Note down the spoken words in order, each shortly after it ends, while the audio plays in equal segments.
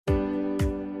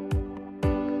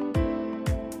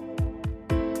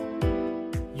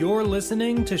You're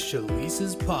listening to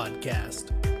Shalice's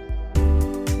podcast.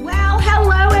 Well,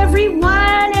 hello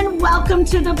everyone, and welcome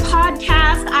to the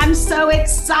podcast. I'm so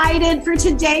excited for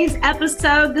today's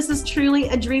episode. This is truly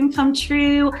a dream come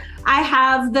true. I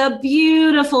have the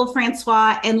beautiful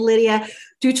Francois and Lydia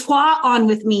Toit on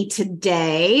with me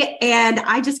today, and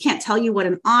I just can't tell you what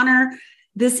an honor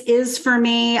this is for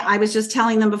me. I was just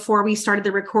telling them before we started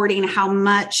the recording how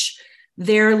much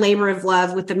their labor of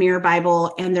love with the Mirror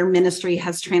Bible and their ministry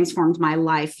has transformed my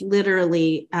life.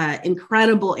 Literally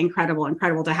incredible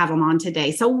to have them on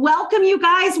today. So welcome, you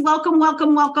guys.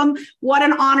 Welcome. What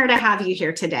an honor to have you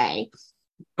here today.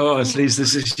 Oh, Liz,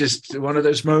 this is just one of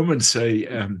those moments.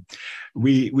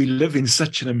 We live in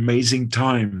such an amazing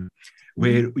time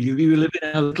where we live in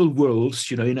our little worlds,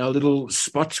 in our little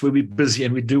spots where we're busy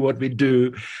and we do what we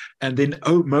do. And then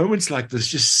moments like this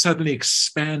just suddenly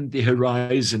expand the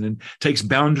horizon and takes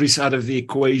boundaries out of the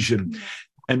equation.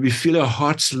 And we feel our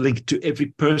hearts linked to every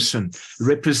person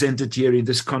represented here in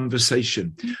this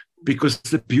conversation. Because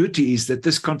the beauty is that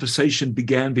this conversation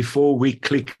began before we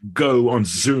click go on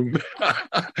Zoom.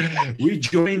 We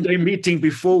joined a meeting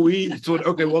before we thought,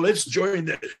 okay, well, let's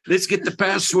join. Let's get the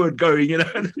password going,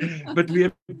 But we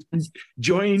have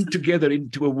joined together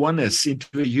into a oneness,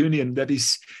 into a union that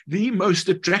is the most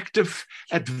attractive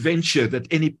adventure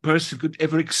that any person could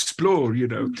ever explore,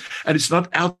 And it's not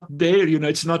out there,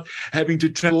 It's not having to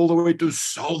travel all the way to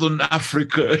Southern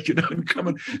Africa, and come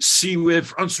and see where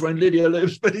Francois and Lydia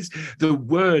lives, but the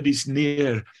word is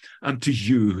near unto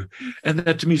you. And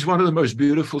that to me is one of the most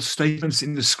beautiful statements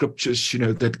in the scriptures,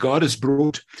 that God has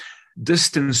brought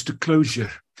distance to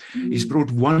closure. He's brought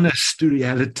oneness to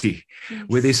reality,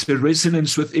 where there's a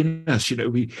resonance within us,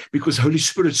 because Holy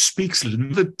Spirit speaks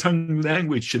mother tongue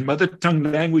language, and mother tongue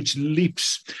language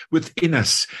leaps within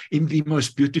us in the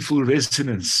most beautiful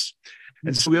resonance.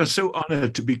 And so we are so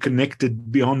honored to be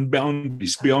connected beyond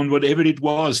boundaries, beyond whatever it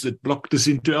was that blocked us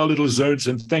into our little zones.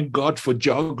 And thank God for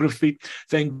geography.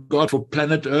 Thank God for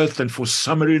planet Earth and for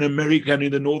summer in America and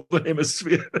in the Northern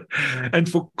Hemisphere and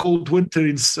for cold winter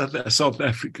in South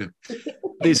Africa.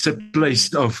 There's a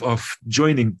place of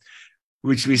joining,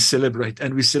 which we celebrate.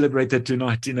 And we celebrate that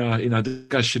tonight in our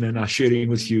discussion and our sharing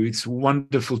with you. It's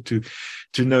wonderful to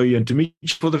know you and to meet you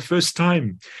for the first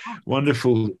time.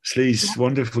 Wonderful, Sleaze.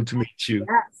 Wonderful to meet you.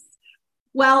 Yes.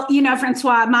 Well,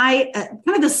 Francois, my kind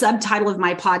of the subtitle of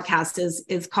my podcast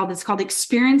is called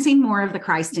Experiencing More of the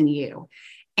Christ in You.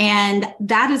 And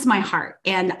that is my heart.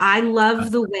 And I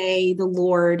love the way the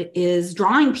Lord is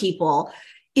drawing people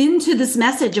into this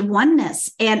message of oneness.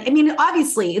 And I mean,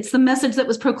 obviously, it's the message that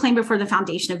was proclaimed before the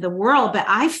foundation of the world, but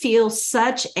I feel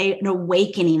such an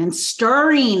awakening and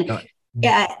stirring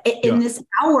in this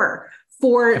hour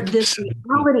for this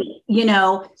reality,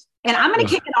 And I'm going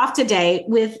to kick it off today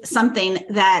with something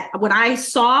that when I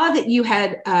saw that you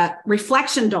had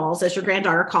reflection dolls, as your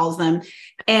granddaughter calls them,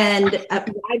 and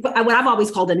what I've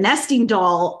always called a nesting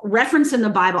doll reference in the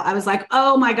Bible, I was like,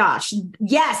 oh my gosh,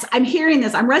 yes, I'm hearing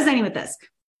this. I'm resonating with this.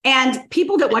 And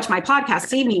people that watch my podcast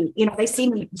see me, they see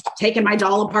me taking my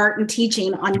doll apart and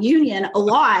teaching on union a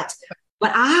lot.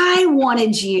 But I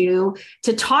wanted you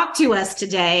to talk to us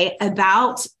today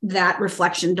about that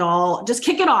reflection doll. Just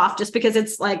kick it off, just because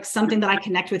it's like something that I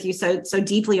connect with you so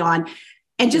deeply on.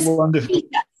 And just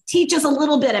teach us a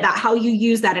little bit about how you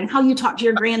use that and how you talk to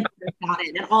your granddaughter about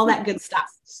it and all that good stuff.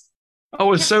 I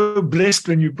was so blessed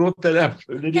when you brought that up.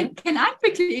 Can I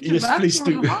quickly interrupt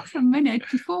for half a minute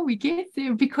before we get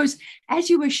there? Because as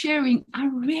you were sharing, I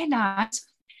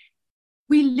realized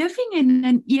we're living in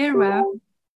an era,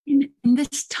 in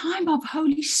this time of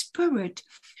Holy Spirit.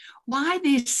 Why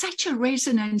there's such a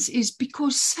resonance is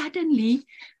because suddenly,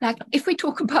 like if we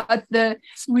talk about the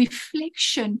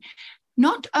reflection,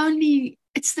 not only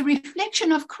it's the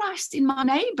reflection of Christ in my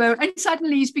neighbor, and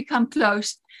suddenly he's become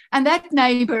close. And that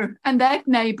neighbor, that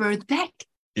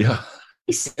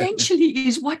essentially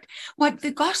is what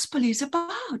the gospel is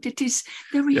about. It is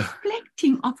the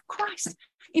reflecting of Christ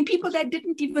in people that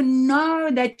didn't even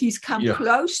know that he's come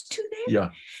close to them. Yeah.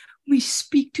 We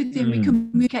speak to them, we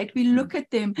communicate, we look at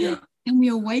them, and we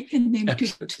awaken them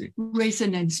to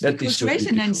resonance. Because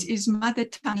resonance is mother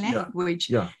tongue language.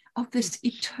 Of this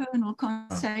eternal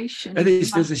conversation.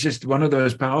 This is just one of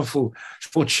those powerful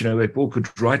thoughts, where Paul could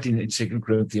write in 2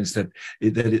 Corinthians that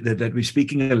we're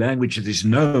speaking a language that is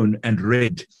known and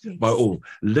read by all.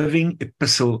 Living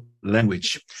epistle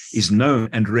language is known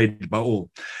and read by all.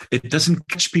 It doesn't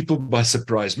catch people by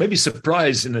surprise. Maybe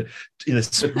surprise in a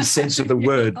certain sense of the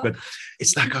word, but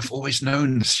it's like I've always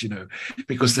known this,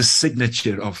 because the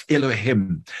signature of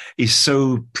Elohim is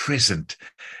so present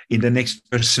in the next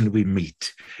person we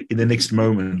meet, in the next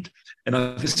moment. And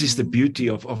this is the beauty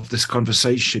of this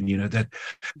conversation, that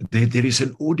there is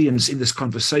an audience in this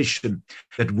conversation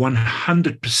that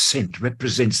 100%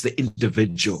 represents the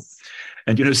individual.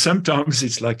 And, sometimes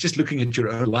it's like just looking at your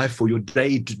own life or your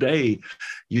day to day,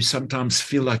 you sometimes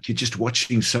feel like you're just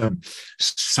watching some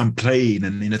play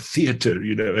in a theater,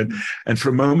 and for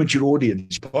a moment, your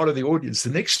audience, part of the audience. The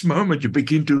next moment, you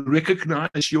begin to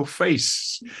recognize your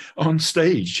face on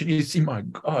stage. And you think, my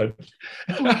God,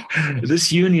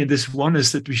 this union, this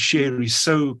oneness that we share is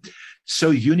so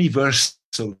universal,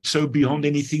 so beyond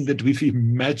anything that we've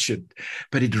imagined,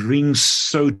 but it rings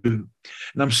so true.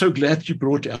 And I'm so glad you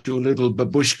brought out your little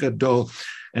babushka doll,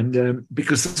 and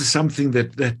because this is something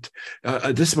that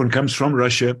this one comes from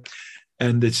Russia,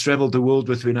 and it's traveled the world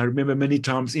with me. And I remember many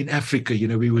times in Africa,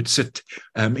 we would sit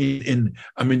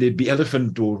there'd be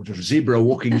elephant or zebra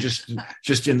walking just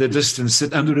in the distance,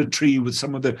 sit under a tree with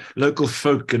some of the local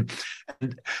folk, and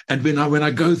when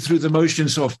I go through the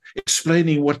motions of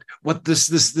explaining what this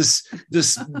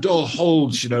doll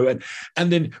holds, and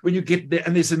then when you get there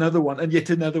and there's another one and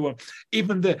yet another one,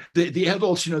 even the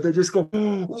adults, they just go,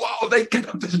 oh, wow, they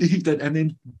cannot believe that, and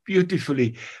then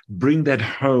beautifully bring that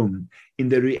home in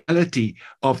the reality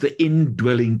of the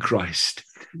indwelling Christ.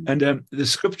 And the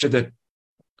scripture that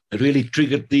really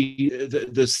triggered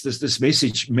this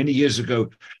message many years ago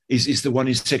is the one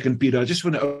in 2 Peter. I just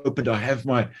want to open it. I have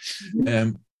my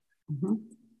so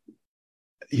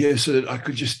that I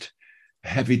could just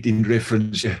have it in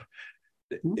reference.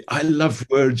 I love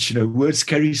words. Words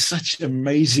carry such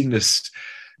amazingness,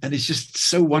 and it's just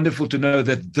so wonderful to know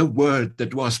that the word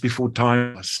that was before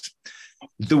time was,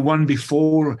 the one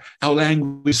before our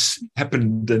language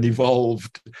happened and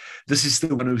evolved, this is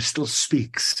the one who still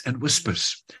speaks and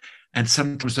whispers. And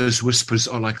sometimes those whispers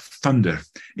are like thunder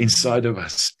inside of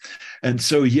us. And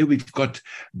so here we've got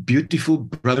beautiful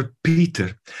brother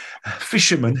Peter, a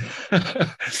fisherman,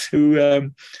 who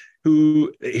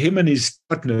him and his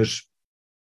partners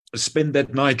spend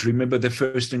that night. Remember their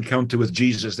first encounter with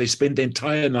Jesus. They spend the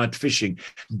entire night fishing,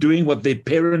 doing what their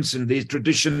parents and their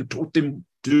tradition taught them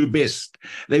to do best.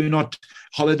 They were not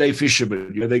holiday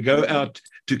fishermen. They go out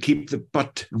to keep the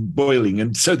pot boiling.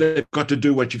 And so they've got to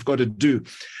do what you've got to do.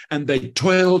 And they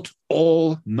toiled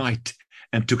all night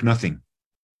and took nothing.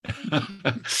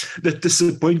 The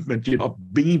disappointment,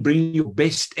 bringing your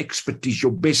best expertise,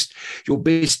 your best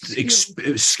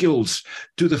skills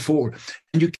to the fore,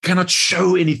 and you cannot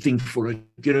show anything for it.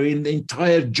 In the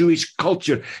entire Jewish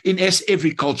culture, in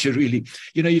every culture really,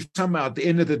 you've somehow at the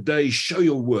end of the day show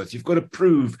your worth. You've got to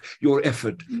prove your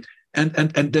effort. And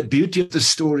the beauty of the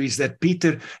story is that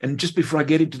Peter, and just before I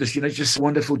get into this, it's just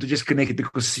wonderful to just connect it,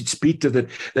 because it's Peter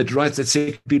that writes that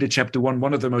 2 Peter chapter 1,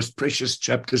 one of the most precious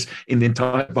chapters in the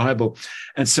entire Bible.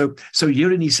 And so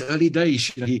here in his early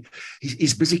days,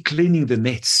 he's busy cleaning the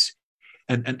nets.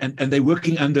 And they're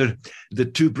working under the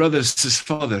two brothers, his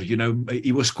father.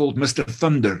 He was called Mr.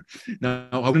 Thunder. Now,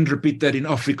 I wouldn't repeat that in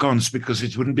Afrikaans because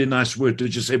it wouldn't be a nice word to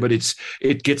just say, but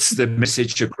it gets the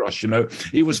message across.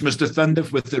 He was Mr. Thunder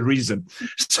with a reason.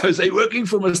 So they're working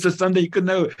for Mr. Thunder. You can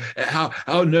know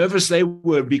how nervous they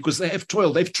were because they have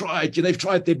toiled. They've tried. They've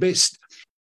tried their best.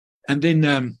 And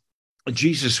then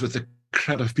Jesus, with a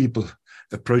crowd of people,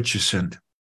 approaches, and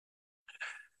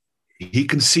he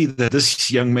can see that this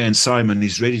young man, Simon,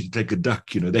 is ready to take a duck.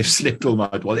 They've slept all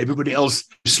night while everybody else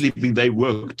is sleeping. They've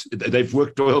worked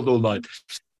toiled all night.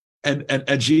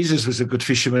 And Jesus was a good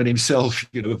fisherman himself,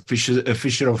 a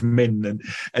fisher of men.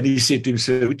 And he said to him,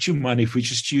 "Sir, would you mind if we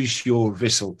just use your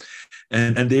vessel?"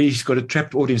 And there he's got a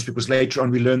trapped audience, because later on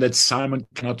we learn that Simon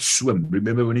cannot swim.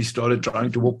 Remember when he started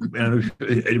trying to walk?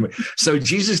 Anyway, so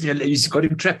Jesus, he's got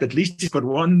him trapped. At least he's got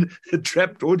one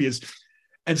trapped audience.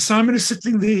 And Simon is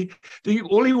sitting there.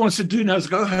 All he wants to do now is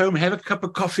go home, have a cup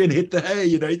of coffee, and hit the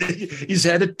hay. He's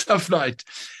had a tough night.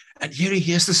 And here he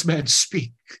hears this man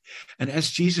speak. And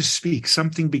as Jesus speaks,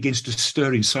 something begins to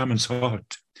stir in Simon's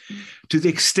heart, to the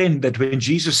extent that when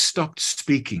Jesus stopped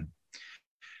speaking,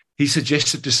 he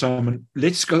suggested to Simon,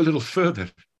 "Let's go a little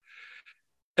further."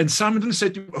 And Simon didn't say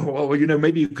to him, "Oh, well,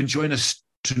 maybe you can join us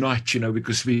tonight,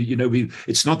 because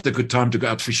it's not the good time to go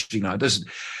out fishing now." It doesn't.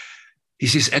 He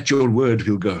says, "At your word,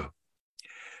 we'll go."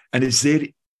 And it's there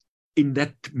in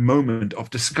that moment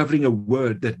of discovering a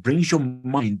word that brings your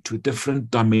mind to a different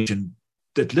dimension,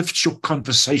 that lifts your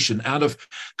conversation out of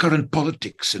current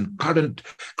politics and current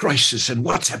crisis and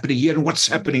what's happening here and what's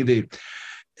happening there.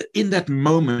 in that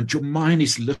moment, your mind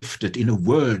is lifted in a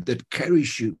word that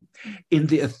carries you in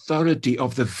the authority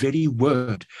of the very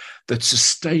word that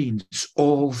sustains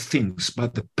all things by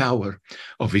the power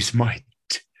of his might.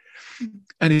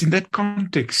 And it's in that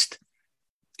context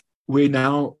where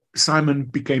now Simon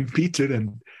became Peter,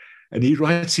 and he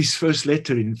writes his first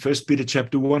letter in 1 Peter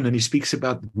chapter 1, and he speaks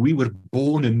about we were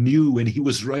born anew and he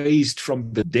was raised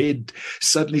from the dead.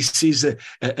 Suddenly sees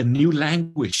a new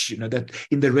language, that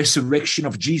in the resurrection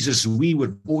of Jesus, we were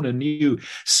born anew.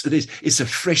 So it's a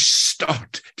fresh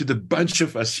start to the bunch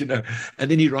of us, And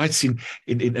then he writes in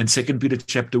 2 Peter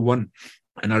chapter 1,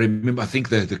 and I remember, I think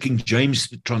the King James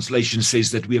translation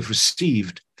says that we have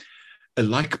received a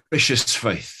like precious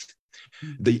faith.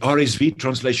 The RSV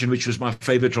translation, which was my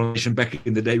favorite translation back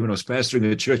in the day when I was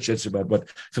pastoring a church, that's about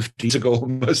 50 years ago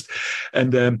almost.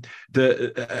 And the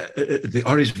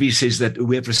RSV says that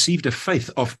we have received a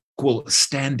faith of equal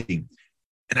standing.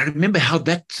 And I remember how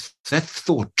that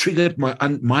thought triggered my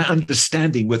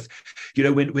understanding with,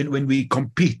 when we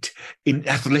compete in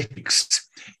athletics,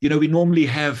 we normally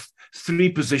have 3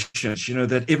 positions,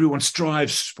 that everyone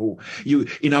strives for.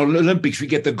 In our Olympics, we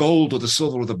get the gold or the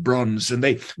silver or the bronze, and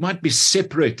they might be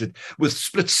separated with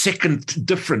split-second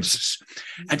differences.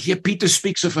 And here Peter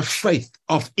speaks of a faith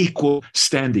of equal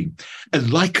standing, a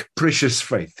like precious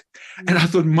faith. And I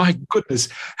thought, my goodness,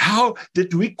 how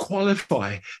did we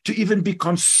qualify to even be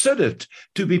considered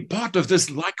to be part of this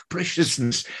like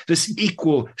preciousness, this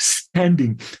equal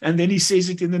standing? And then he says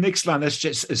it in the next line. That's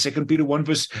just 2 Peter 1,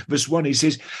 verse 1. He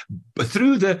says,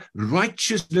 through the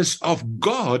righteousness of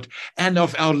God and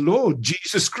of our Lord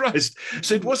Jesus Christ.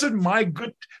 So it wasn't my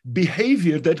good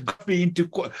behavior that got me into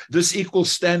this equal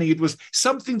standing. It was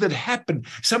something that happened,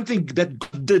 something that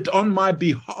God did on my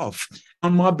behalf.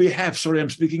 Sorry,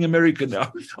 I'm speaking American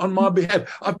now. On my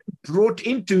behalf, I've been brought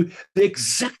into the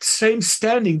exact same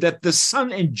standing that the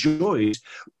Son enjoys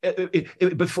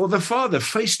before the Father,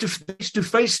 face to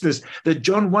faceness that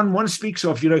John 1:1 speaks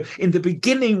of. In the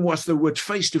beginning was the Word,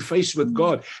 face to face with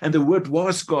God, and the Word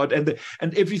was God, and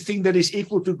everything that is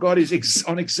equal to God is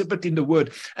on exhibit in the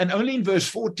Word. And only in verse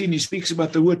 14 he speaks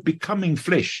about the Word becoming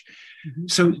flesh. Mm-hmm.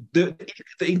 So the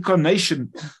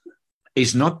incarnation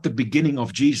is not the beginning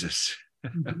of Jesus.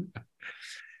 Mm-hmm.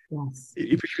 Yes.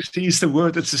 Because he is the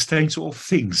word that sustains all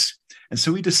things. And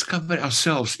so we discover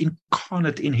ourselves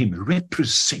incarnate in him,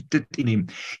 represented in him,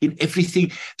 in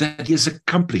everything that he has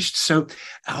accomplished. So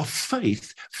our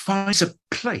faith finds a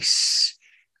place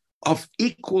of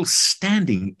equal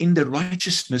standing in the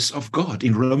righteousness of God.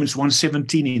 In Romans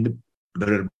 1:17 in the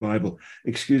Mirror Bible,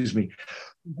 excuse me.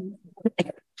 Mm-hmm.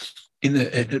 In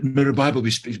the Mirror Bible,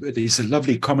 there's a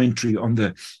lovely commentary on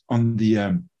the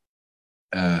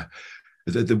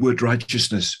word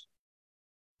righteousness.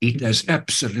 It has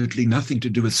absolutely nothing to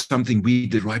do with something we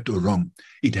did right or wrong.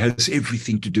 It has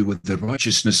everything to do with the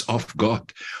righteousness of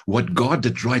God, what God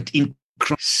did right in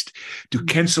Christ to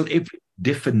cancel every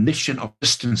definition of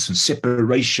distance and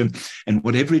separation and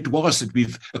whatever it was that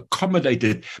we've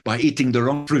accommodated by eating the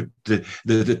wrong fruit,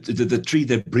 the tree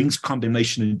that brings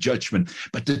condemnation and judgment.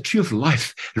 But the tree of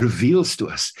life reveals to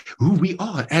us who we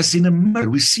are as in a mirror.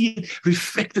 We see it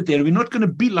reflected there. We're not going to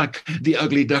be like the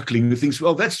ugly duckling who thinks,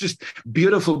 well, that's just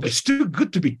beautiful, but it's too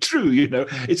good to be true.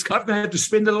 It's not going to have to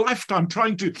spend a lifetime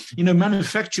trying to,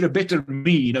 manufacture a better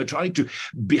me, trying to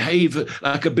behave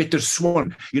like a better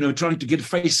swan, trying to get a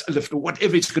facelift or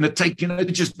whatever it's going to take, to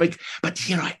just make. But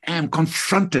here I am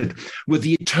confronted with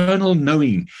the eternal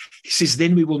knowing. He says,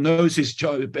 then we will know, says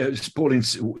Paul in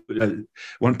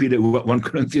 1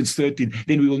 Corinthians 13,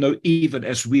 then we will know even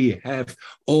as we have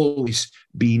always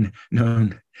been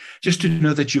known. Just to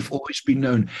know that you've always been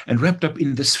known and wrapped up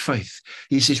in this faith.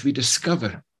 He says we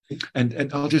discover.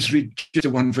 And I'll just read just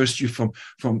one verse to you from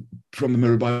the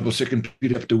Mirror Bible, 2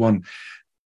 Peter chapter 1.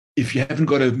 If you haven't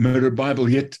got a Mirror Bible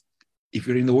yet, if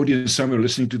you're in the audience somewhere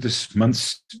listening to this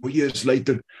months or years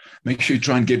later, make sure you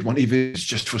try and get one, even if it's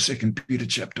just for 2 Peter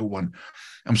chapter 1.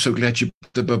 I'm so glad you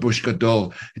put the babushka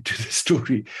doll into the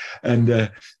story.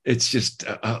 And it's just,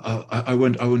 I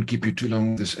won't keep you too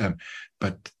long with this.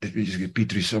 But let me just get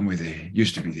Peter somewhere there.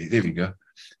 Used to be there. There we go.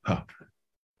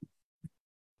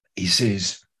 He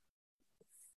says,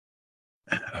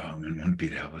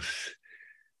 Peter,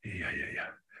 yeah.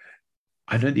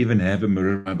 I don't even have a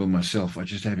Mirror Bible myself. I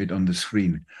just have it on the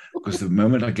screen because the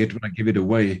moment I give it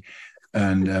away,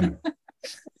 and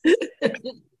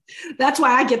that's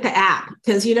why I get the app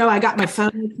because I got my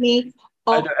phone with me.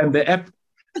 And the app,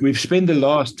 we've spent the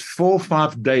last 4 or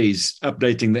 5 days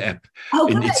updating the app. Oh,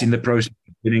 and it's in the process.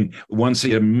 getting once a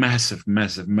year, massive,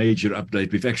 major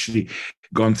update. We've actually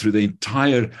gone through the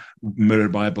entire Mirror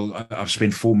Bible. I've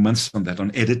spent 4 months on that,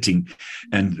 on editing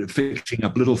and fixing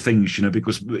up little things,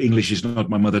 because English is not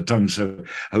my mother tongue. So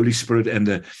Holy Spirit and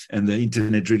the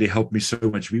internet really helped me so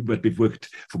much. We've worked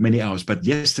for many hours. But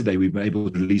yesterday we were able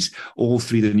to release all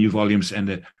 3 the new volumes and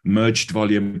a merged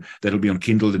volume that'll be on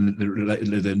Kindle in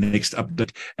the next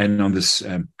update and on this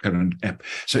current app.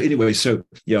 So anyway,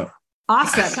 yeah.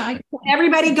 Awesome.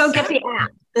 Everybody go get the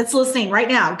app that's listening right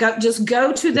now. Just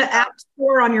go to the app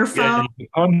store on your phone. Yeah,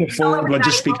 on the phone,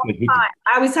 just speak.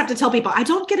 I always have to tell people, I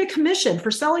don't get a commission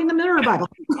for selling the Mirror Bible.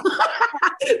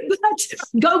 But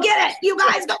go get it. You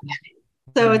guys go get it.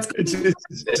 So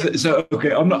it's so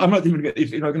okay. I'm not even.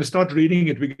 If I'm going to start reading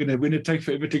it, we're going to take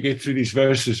forever to get through these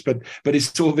verses. But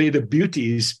it's all there. The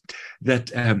beauty is that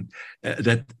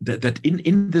that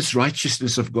in this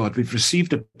righteousness of God, we've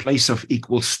received a place of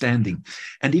equal standing.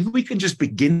 And if we can just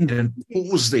begin and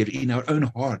pause there in our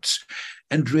own hearts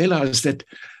and realize that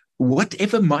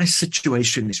whatever my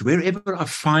situation is, wherever I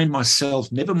find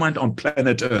myself, never mind on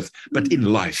planet Earth, but in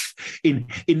life, in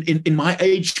my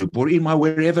age group or in my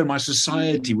wherever, my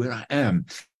society, where I am,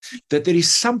 that there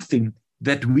is something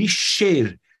that we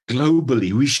share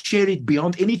globally. We share it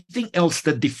beyond anything else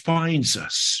that defines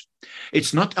us.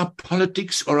 It's not our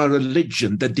politics or our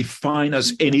religion that define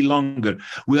us any longer.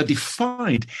 We are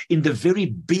defined in the very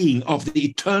being of the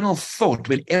eternal thought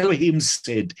when Elohim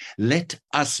said, "Let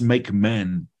us make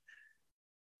man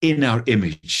in our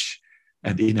image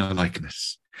and in our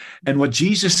likeness." And what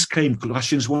Jesus came,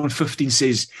 Colossians 1:15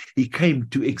 says, he came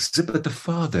to exhibit the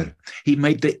Father. He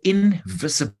made the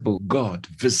invisible God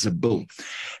visible.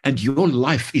 And your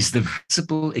life is the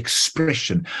visible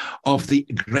expression of the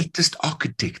greatest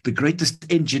architect, the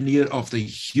greatest engineer of the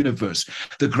universe,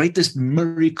 the greatest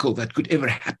miracle that could ever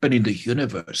happen in the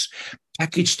universe,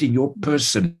 packaged in your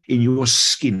person, in your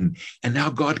skin. And now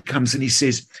God comes and he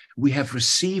says, we have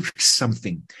received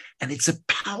something, and it's a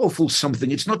powerful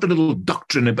something. It's not a little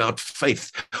doctrine about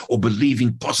faith or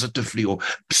believing positively or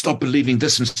stop believing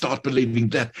this and start believing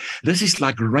that. This is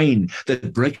like rain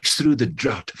that breaks through the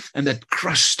drought, and that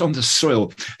crust on the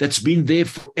soil that's been there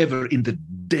forever in the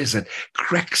desert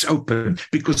cracks open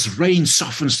because rain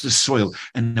softens the soil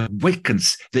and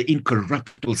awakens the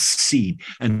incorruptible seed.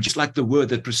 And just like the word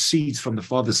that proceeds from the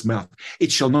Father's mouth,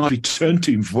 it shall not return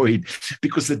to him void,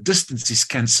 because the distance is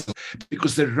cancelled,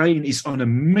 because the rain is on a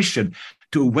mission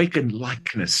to awaken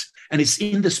likeness. And it's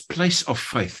in this place of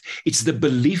faith. It's the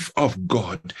belief of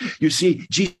God. You see,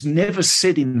 Jesus never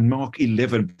said in Mark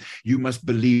 11, you must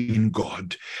believe in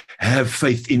God, have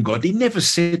faith in God. He never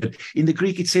said it. In the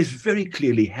Greek, it says very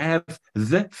clearly, have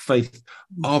the faith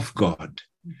of God.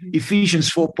 Ephesians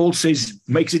 4, Paul says,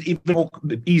 makes it even more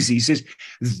easy. He says,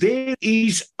 there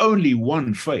is only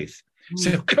one faith.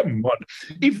 So come on,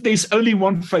 if there's only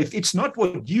one faith, it's not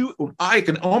what you or I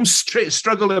can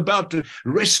struggle about, to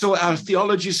wrestle our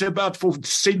theologies about for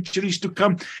centuries to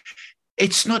come.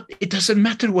 It's not, it doesn't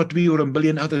matter what we or a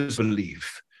million others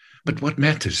believe, but what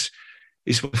matters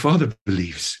is what the Father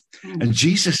believes. And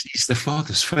Jesus is the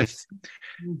Father's faith.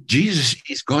 Jesus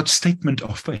is God's statement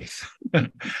of faith.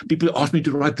 People ask me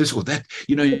to write this or that,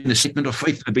 in the statement of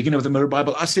faith at the beginning of the Mirror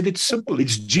Bible. I said, it's simple.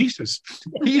 It's Jesus.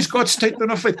 He is God's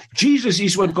statement of faith. Jesus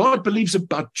is what God believes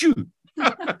about you.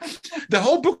 The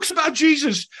whole book's about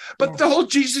Jesus, but the whole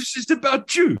Jesus is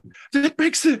about you. That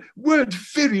makes the word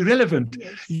very relevant.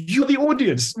 You're the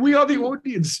audience. We are the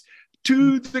audience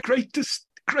to the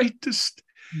greatest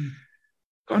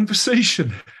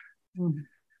conversation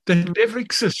that ever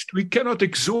exists. We cannot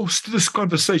exhaust this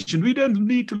conversation. We don't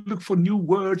need to look for new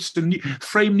words and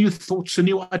frame new thoughts and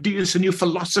new ideas and new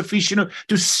philosophies,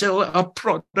 to sell our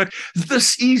product.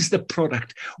 This is the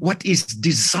product. What is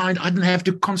designed? I don't have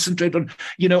to concentrate on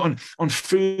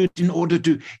food in order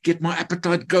to get my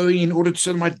appetite going, in order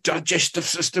so my digestive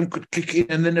system could kick in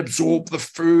and then absorb the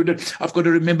food. And I've got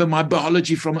to remember my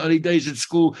biology from early days at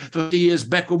school, 50 years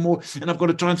back or more, and I've got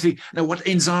to try and think, what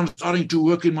enzymes are starting to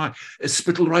work in my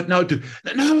spittle right now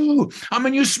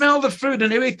you smell the food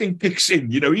and everything kicks in.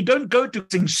 You don't go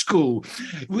to school.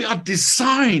 We are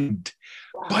designed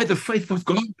by the faith of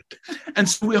God, and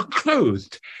so we are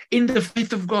clothed in the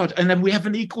faith of God, and then we have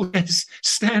an equal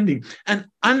standing. And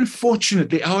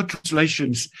unfortunately, our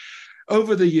translations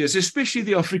over the years, especially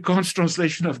the Afrikaans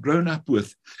translation I've grown up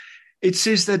with, it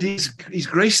says that he's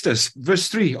graced us, verse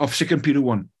 3 of 2 Peter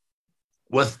 1.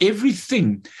 With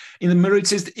everything in the mirror, it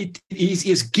says he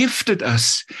has gifted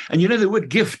us. And the word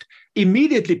gift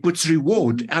immediately puts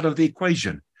reward out of the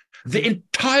equation. The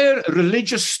entire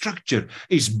religious structure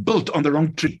is built on the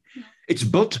wrong tree. It's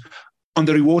built on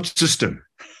the reward system.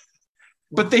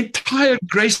 But the entire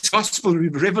grace gospel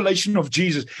revelation of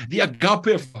Jesus, the agape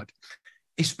of God,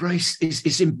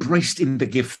 is embraced in the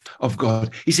gift of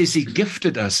God. He says he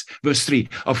gifted us, verse 3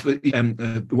 of 2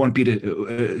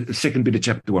 Peter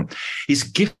chapter 1. He's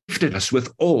gifted us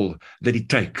with all that it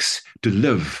takes to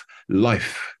live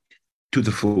life to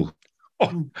the full.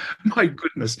 Oh, my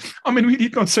goodness. I mean, we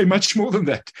need not say much more than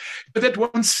that. But that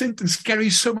one sentence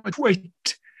carries so much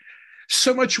weight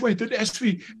that as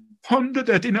we ponder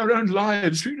that in our own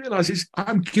lives, we realize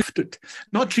I'm gifted,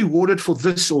 not rewarded for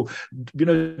this or,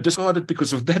 discarded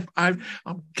because of that. I'm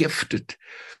gifted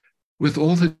with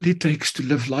all that it takes to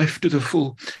live life to the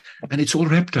full. And it's all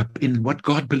wrapped up in what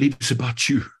God believes about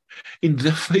you, in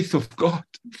the faith of God.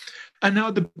 And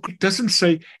now the book doesn't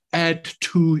say add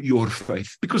to your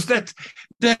faith, because that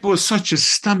was such a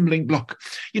stumbling block.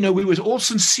 We were all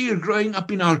sincere growing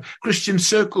up in our Christian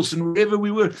circles and wherever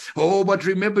we were. Oh, but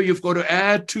remember, you've got to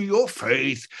add to your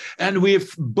faith. And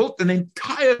we've built an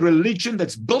entire religion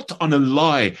that's built on a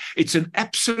lie. It's an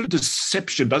absolute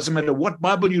deception. Doesn't matter what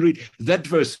Bible you read. That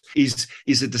verse is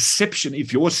a deception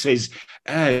if yours says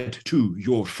add to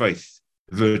your faith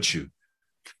virtue.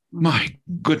 My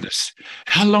goodness,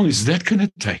 how long is that going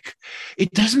to take?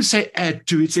 It doesn't say add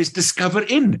to, it says discover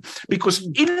in, because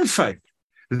in faith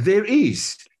there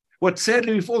is. What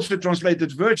sadly we've also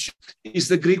translated virtue is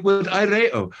the Greek word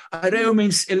aireo. Aireo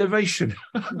means elevation.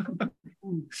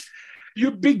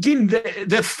 You begin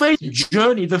the faith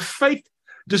journey, the faith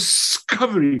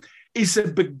discovery is a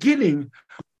beginning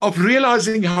of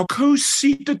realizing how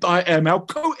co-seated I am, how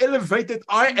co-elevated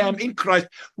I am in Christ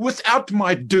without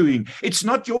my doing. It's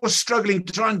not your struggling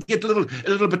to try and get a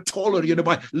little bit taller,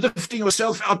 by lifting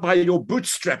yourself out by your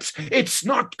bootstraps. It's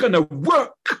not going to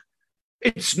work.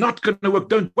 It's not going to work.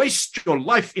 Don't waste your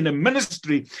life in a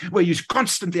ministry where you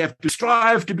constantly have to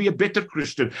strive to be a better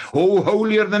Christian. Oh,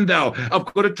 holier than thou. I've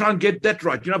got to try and get that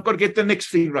right. I've got to get the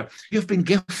next thing right. You've been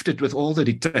gifted with all that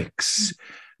it takes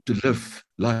to live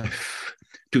life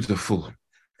to the full.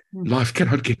 Life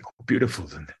cannot get more beautiful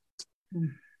than that.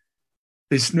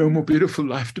 There's no more beautiful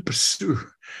life to pursue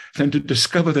than to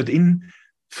discover that in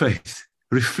faith,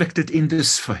 reflected in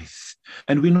this faith.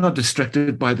 And we're not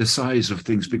distracted by the size of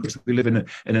things, because we live in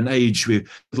an age where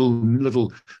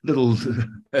little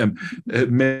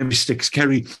memory sticks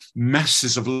carry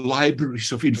masses of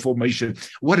libraries of information.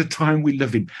 What a time we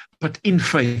live in. But in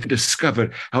faith,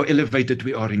 discover how elevated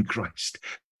we are in Christ.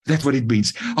 That's what it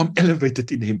means. I'm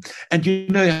elevated in him.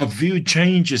 And our view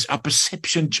changes, our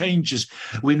perception changes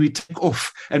when we take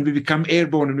off and we become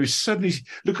airborne and we suddenly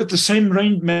look at the same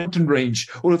mountain range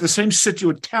or at the same city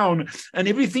or town, and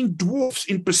everything dwarfs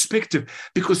in perspective,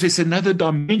 because there's another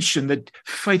dimension that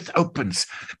faith opens.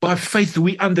 By faith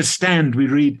we understand, we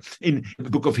read in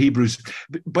the book of Hebrews,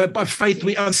 by faith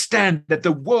we understand that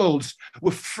the worlds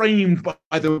were framed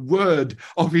by the word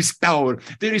of his power.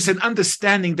 There is an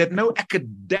understanding that no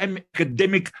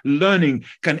academic learning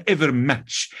can ever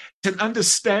match. It's an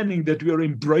understanding that we are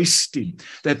embraced in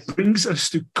that brings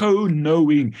us to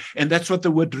co-knowing. And that's what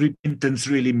the word repentance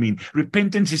really means.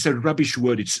 Repentance is a rubbish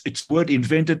word. It's a word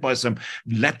invented by some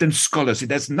Latin scholars.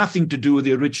 It has nothing to do with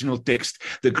the original text.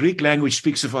 The Greek language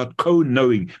speaks about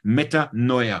co-knowing,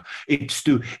 metanoia. It's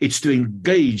to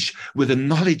engage with the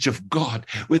knowledge of God.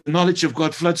 With the knowledge of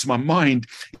God floods my mind.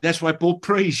 That's why Paul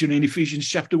prays, in Ephesians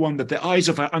chapter 1, that the eyes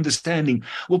of our understanding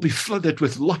will be flooded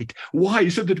with light. Why?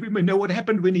 So that we may know what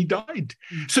happened when he died.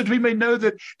 So that we may know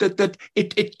that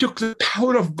it took the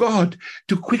power of God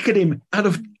to quicken him out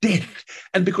of death.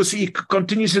 And because he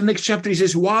continues in the next chapter, he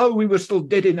says, while we were still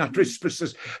dead in our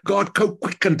trespasses, God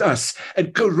co-quickened us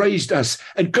and co-raised us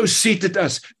and co-seated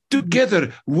us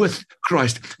together with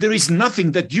Christ. There is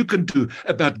nothing that you can do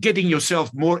about getting yourself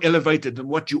more elevated than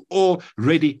what you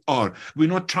already are. We're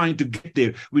not trying to get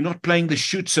there. We're not playing the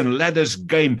chutes and ladders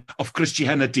game of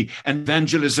Christianity and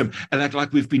evangelism and act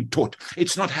like we've been taught.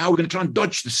 It's not how we're going to try and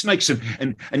dodge the snakes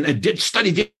and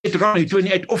study Deuteronomy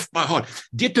 28 off by heart.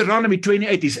 Deuteronomy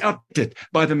 28 is outdated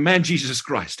by the man Jesus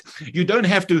Christ. You don't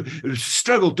have to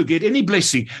struggle to get any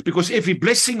blessing, because every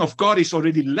blessing of God is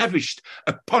already lavished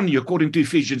upon you, according to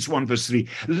Ephesians 1 verse 3,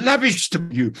 lavished to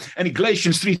you. And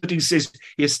Galatians 3:13 says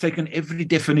he has taken every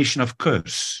definition of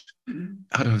curse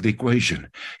out of the equation.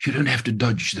 You don't have to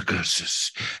dodge the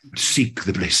curses. Seek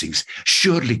the blessings.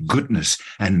 Surely goodness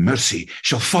and mercy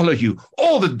shall follow you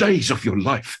all the days of your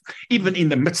life. Even in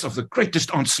the midst of the greatest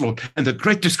onslaught and the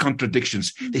greatest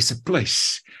contradictions, there's a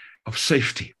place of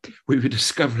safety where we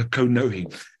discover a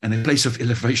co-knowing and a place of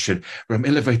elevation where I'm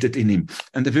elevated in him.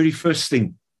 And the very first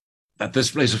thing that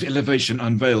this place of elevation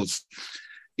unveils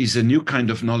is a new kind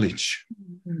of knowledge.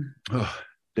 Oh,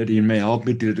 dat jy my help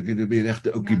met dit, ek het die regte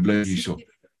ouetjie bly hierso.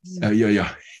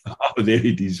 Yeah. Oh, there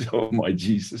it is. Oh, my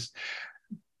Jesus.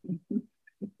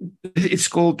 It's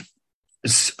called,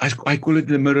 I call it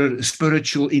the mirror,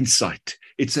 spiritual insight.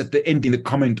 It's at the end in the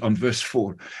comment on verse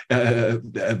 4,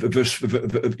 verse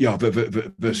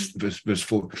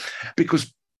 4,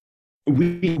 because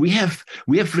we have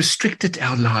restricted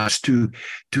our lives to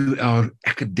our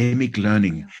academic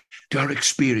learning, to our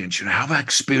experience. How have I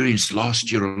experienced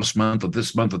last year or last month or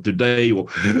this month or today or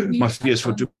my fears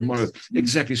for tomorrow?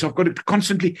 Exactly. So I've got to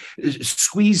constantly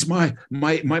squeeze make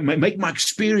my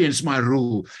experience my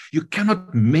rule. You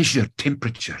cannot measure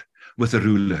temperature with a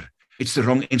ruler. It's the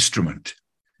wrong instrument.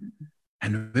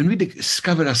 And when we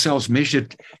discover ourselves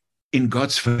measured in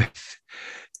God's faith,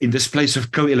 in this place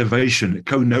of co-elevation,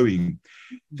 co-knowing,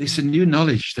 there's a new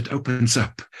knowledge that opens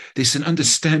up. There's an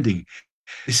understanding.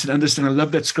 I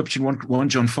love that scripture, 1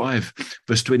 John 5,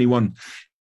 verse 21.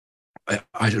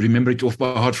 I remember it off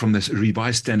by heart from this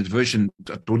Revised Standard Version.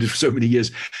 I taught it for so many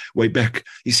years way back.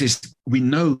 He says, we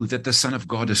know that the Son of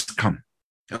God has come.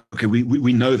 Okay,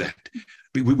 we know that.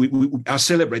 I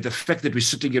celebrate the fact that we're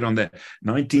sitting here on the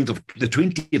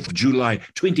 20th of July,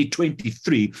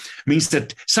 2023, means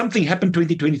that something happened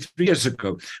 23 years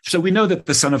ago. So we know that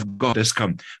the Son of God has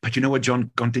come. But you know what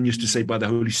John continues to say by the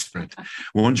Holy Spirit?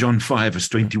 1 John 5, verse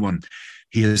 21.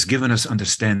 He has given us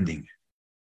understanding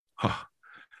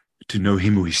to know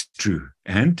him who is true.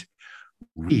 And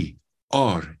we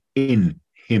are in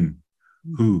him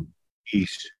who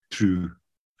is true.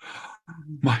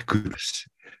 My goodness.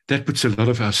 That puts a lot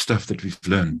of our stuff that we've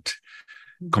learned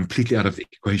completely out of the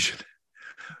equation.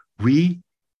 We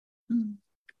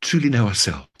truly know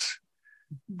ourselves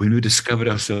when we discovered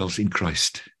ourselves in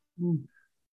Christ.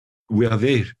 We are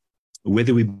there,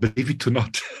 whether we believe it or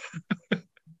not.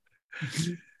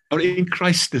 Our in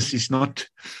Christness is not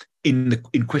in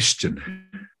question.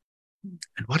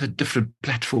 And what a different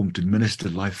platform to minister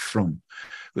life from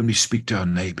when we speak to our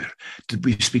neighbor,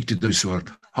 we speak to those who are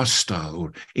hostile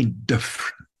or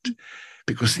indifferent,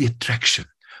 because the attraction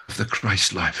of the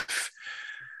Christ life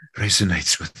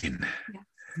resonates within.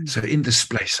 So in this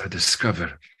place, I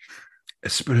discover a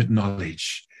spirit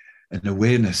knowledge, an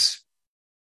awareness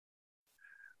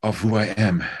of who I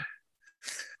am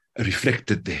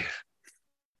reflected there.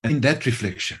 And in that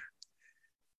reflection,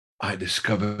 I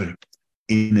discover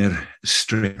inner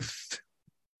strength.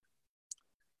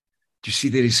 Do you see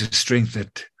there is a strength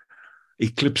that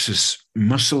eclipses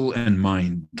muscle and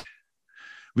mind?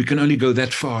 We can only go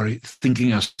that far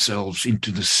thinking ourselves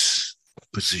into this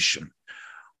position,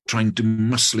 trying to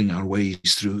muscling our ways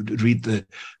through. Read the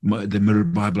Mirror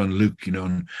Bible on Luke,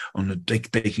 on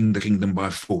taking the kingdom by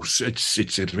force.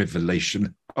 It's a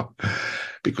revelation.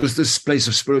 Because this place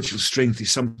of spiritual strength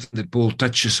is something that Paul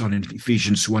touches on in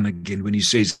Ephesians 1 again, when he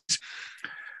says,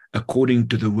 according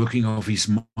to the working of his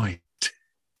might.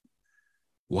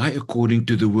 Why according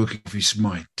to the working of his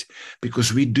might?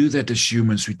 Because we do that as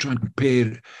humans. We try and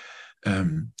compare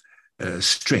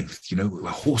strength,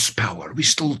 horsepower. We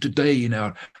still today in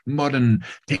our modern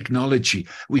technology,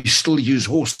 we still use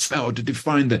horsepower to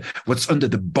define what's under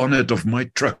the bonnet of my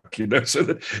truck, so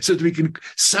that we can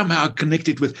somehow connect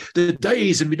it with the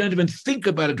days, and we don't even think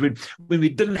about it when we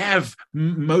didn't have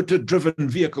motor-driven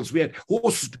vehicles. We had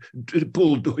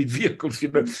horse-pulled vehicles,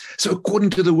 So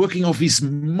according to the working of his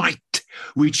might,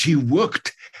 which he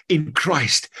worked in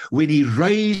Christ when he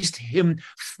raised him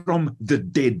from the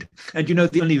dead. And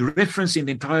the only reference in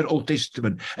the entire Old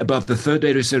Testament about the third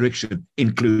day resurrection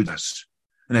includes us.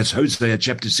 And that's Hosea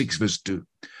chapter 6, verse 2.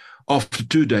 After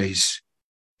 2 days,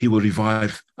 he will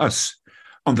revive us.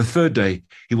 On the third day,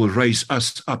 he will raise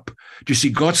us up. Do you see,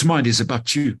 God's mind is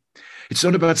about you. It's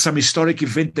not about some historic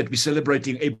event that we're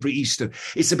celebrating every Easter.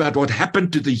 It's about what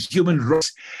happened to the human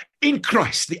race in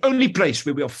Christ, the only place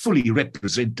where we are fully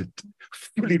represented.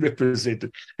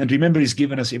 And remember, he's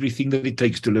given us everything that it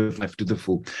takes to live life to the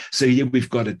full. So here we've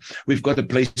got it. We've got a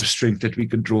place of strength that we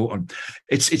can draw on.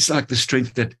 It's like the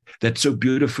strength that so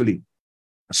beautifully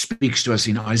speaks to us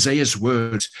in Isaiah's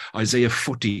words, Isaiah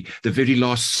 40, the very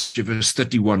last verse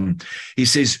 31. He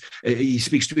says, he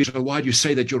speaks to Israel, why do you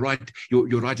say that your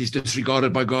right is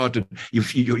disregarded by God, and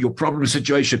your problem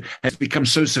situation has become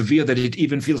so severe that it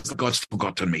even feels like God's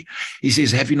forgotten me? He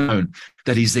says, have you known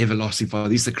that he's the everlasting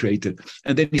Father, he's the creator?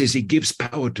 And then he says, he gives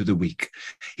power to the weak.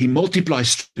 He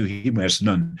multiplies to him who has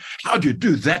none. How do you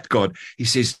do that, God? He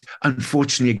says,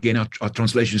 unfortunately, again, our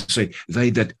translations say,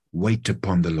 they that wait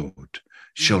upon the Lord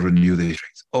shall renew their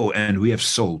strength. Oh, and we have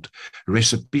sold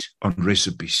recipes on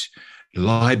recipes,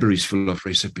 libraries full of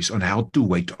recipes on how to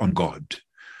wait on God.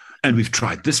 And we've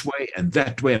tried this way and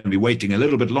that way, and we're waiting a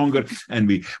little bit longer, and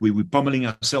we're pummeling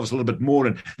ourselves a little bit more,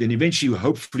 and then eventually,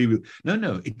 hopefully,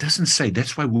 no, it doesn't say.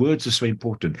 That's why words are so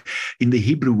important. In the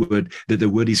Hebrew word, the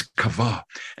word is kavah,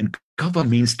 and kavah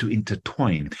means to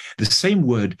intertwine. The same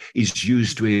word is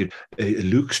used where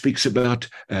Luke speaks about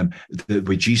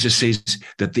where Jesus says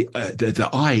that the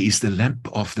eye is the lamp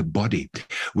of the body.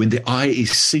 When the eye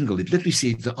is single, it literally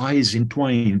says the eye is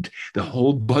entwined, the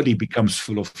whole body becomes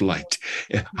full of light.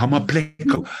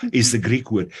 Hamapleko is the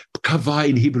Greek word. Kavah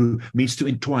in Hebrew means to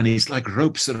entwine. It's like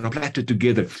ropes that are plaited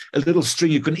together. A little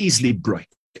string you can easily break.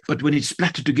 But when it's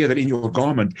plaited together in your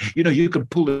garment, you can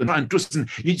pull it and twist, and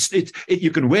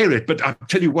you can wear it. But I'll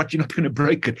tell you what, you're not going to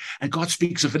break it. And God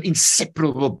speaks of an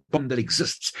inseparable bond that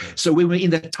exists. So when we're in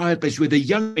that tired place where the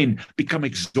young men become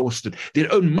exhausted, their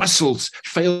own muscles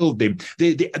fail them,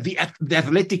 the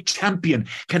athletic champion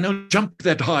can only jump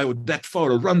that high or that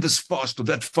far or run this fast or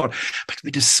that far. But we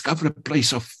discover a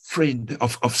place of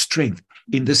strength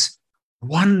in this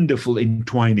wonderful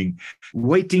entwining.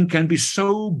 Waiting can be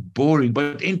so boring,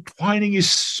 but entwining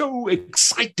is so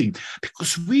exciting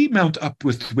because we mount up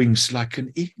with wings like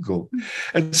an eagle.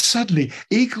 And suddenly,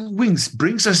 eagle wings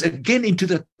brings us again into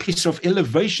that place of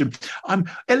elevation. I'm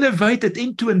elevated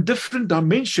into a different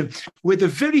dimension where the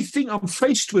very thing I'm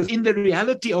faced with in the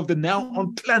reality of the now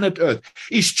on planet Earth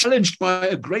is challenged by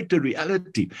a greater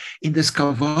reality. In this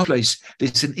kavah place,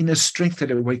 there's an inner strength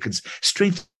that awakens.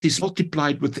 Strength is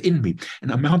multiplied within me,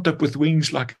 and I mount up with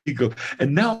wings like an eagle.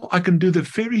 And now I can do the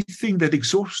very thing that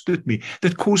exhausted me,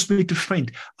 that caused me to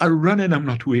faint. I run and I'm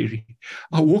not weary.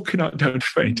 I walk and I don't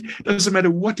faint. Doesn't matter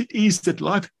what it is that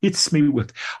life hits me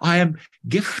with. I am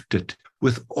gifted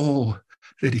with all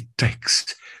that it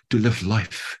takes to live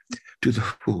life to the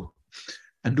full.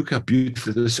 And look how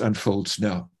beautiful this unfolds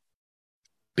now.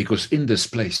 Because in this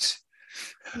place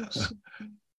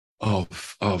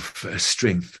of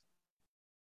strength,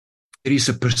 there is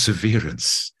a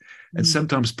perseverance. And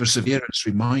sometimes perseverance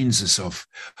reminds us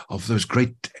of those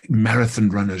great marathon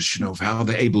runners, of how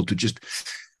they're able to just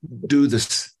do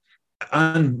this.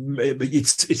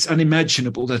 It's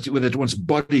unimaginable that one's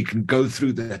body can go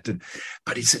through that.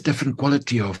 But it's a different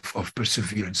quality of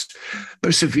perseverance.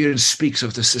 Perseverance speaks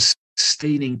of the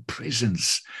sustaining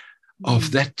presence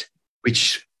of that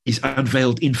which is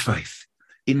unveiled in faith,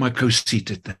 in my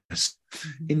co-seatedness,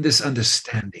 in this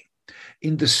understanding,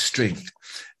 in the strength.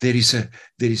 There is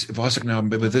was ek now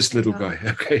with this little guy,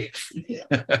 okay?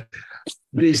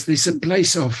 There's a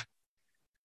place of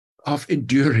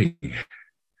enduring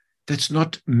that's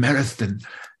not marathon.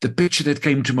 The picture that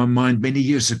came to my mind many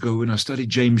years ago when I studied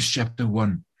James chapter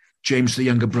 1, James, the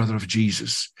younger brother of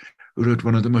Jesus, who wrote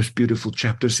one of the most beautiful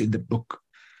chapters in the book,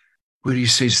 where he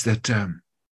says that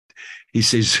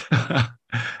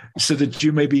so that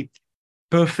you may be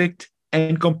perfect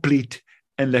and complete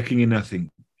and lacking in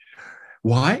nothing.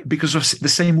 Why? Because of the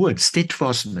same word,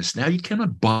 steadfastness. Now, you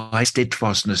cannot buy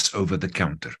steadfastness over the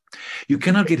counter. You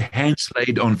cannot get hands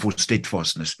laid on for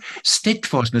steadfastness.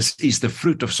 Steadfastness is the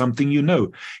fruit of something you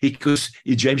know. Because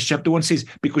James chapter 1 says,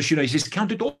 because he says,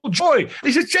 count it all joy.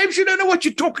 He says, James, you don't know what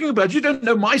you're talking about. You don't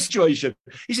know my situation.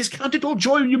 He says, count it all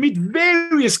joy when you meet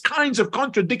various kinds of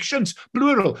contradictions,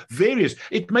 plural, various.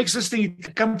 It makes this thing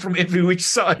come from every which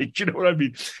side. You know what I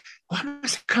mean? Why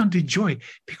must I count it joy?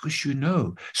 Because you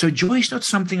know. So joy is not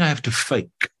something I have to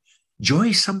fake. Joy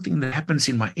is something that happens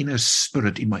in my inner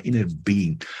spirit, in my inner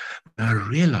being. I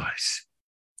realize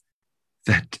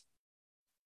that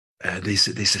there's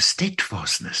a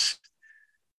steadfastness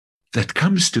that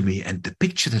comes to me, and the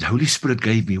picture that Holy Spirit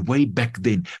gave me way back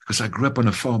then, because I grew up on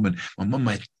a farm and my mom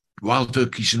had wild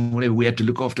turkeys and whatever. We had to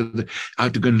look after I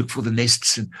had to go and look for the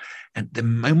nests. And the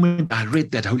moment I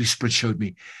read that, Holy Spirit showed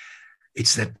me,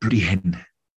 it's that pretty hen.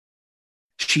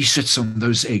 She sits on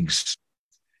those eggs.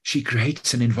 She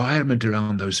creates an environment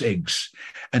around those eggs.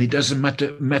 And it doesn't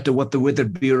matter what the Weather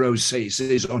Bureau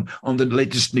says on the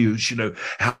latest news,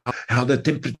 how the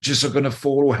temperatures are going to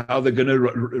fall or how they're going to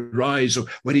rise or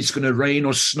when it's going to rain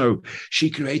or snow. She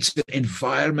creates an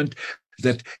environment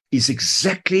that is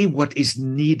exactly what is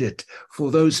needed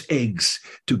for those eggs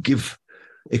to give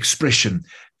expression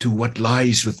to what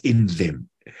lies within them.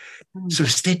 So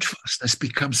steadfastness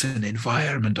becomes an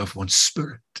environment of one's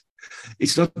spirit.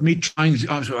 It's not me trying,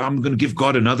 I'm going to give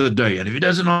God another day. And if he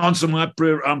doesn't answer my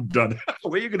prayer, I'm done.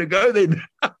 Where are you going to go then?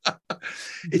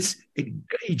 It's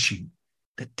engaging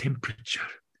the temperature,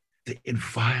 the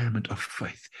environment of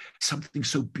faith. Something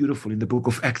so beautiful in the book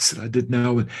of Acts that I did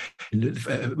now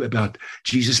about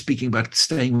Jesus speaking about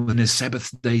staying within a Sabbath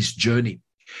day's journey.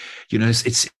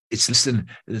 It's less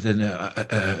than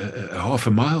a half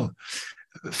a mile.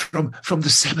 from the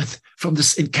Sabbath, from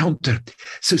this encounter.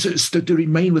 So to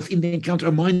remain within the encounter,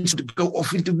 our minds to go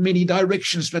off into many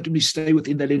directions, but we stay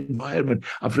within that environment.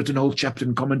 I've written a whole chapter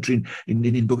and commentary in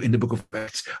the book of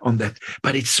Acts on that.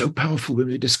 But it's so powerful when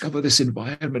we discover this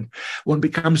environment. One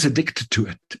becomes addicted to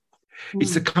it.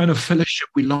 It's the kind of fellowship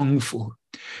we long for.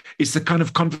 It's the kind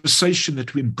of conversation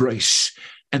that we embrace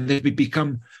and that we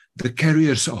become the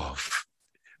carriers of.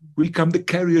 We become the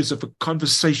carriers of a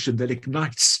conversation that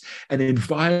ignites an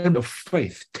environment of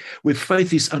faith, where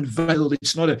faith is unveiled.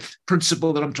 It's not a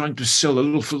principle that I'm trying to sell, a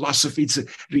little philosophy. It's a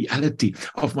reality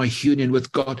of my union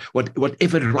with God.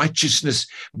 Whatever righteousness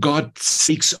God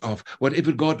seeks of,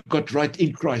 whatever God got right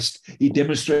in Christ, he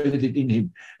demonstrated it in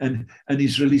him, and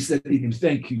he's released that in him.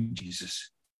 Thank you, Jesus.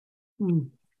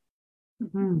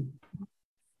 Mm-hmm.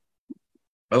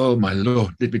 Oh, my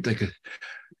Lord. Let me take a...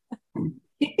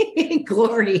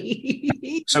 Glory.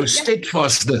 So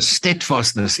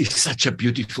steadfastness is such a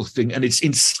beautiful thing, and it's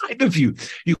inside of you.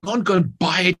 You can't go and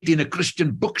buy it in a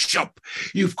Christian bookshop.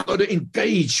 You've got to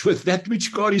engage with that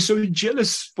which God is so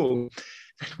jealous for.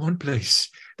 That one place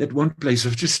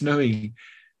of just knowing,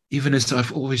 even as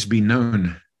I've always been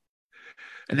known.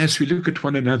 And as we look at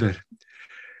one another,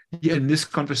 in this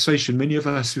conversation, many of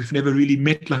us, we've never really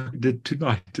met like we did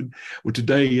tonight or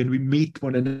today, and we meet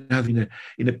one another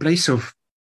in a place of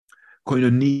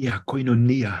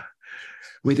koinonia,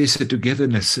 where there's a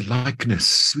togetherness, a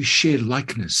likeness. We share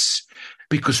likeness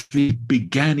because we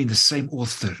began in the same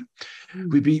author.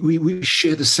 We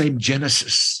share the same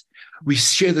Genesis. We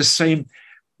share the same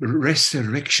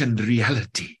resurrection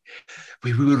reality.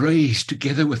 We were raised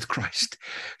together with Christ,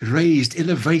 raised,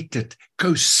 elevated,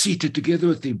 co-seated together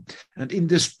with him. And in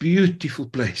this beautiful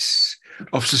place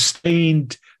of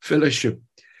sustained fellowship,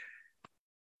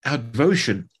 our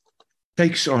devotion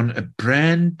takes on a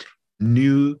brand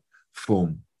new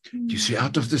form. You see,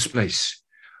 out of this place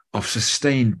of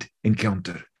sustained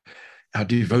encounter, our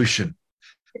devotion.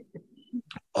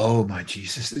 Oh, my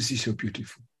Jesus, this is so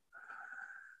beautiful.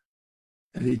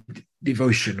 The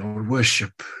devotion or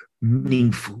worship,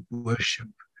 meaningful worship.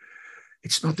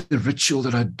 It's not the ritual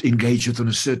that I engage with on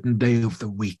a certain day of the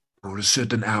week or a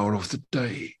certain hour of the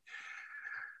day.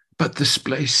 But this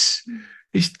place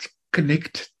is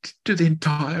connected to the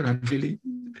entire unveiling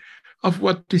of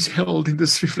what is held in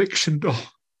this reflection doll.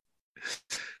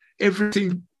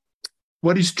 Everything,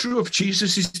 what is true of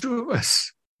Jesus is true of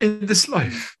us in this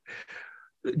life.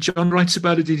 John writes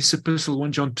about it in his epistle,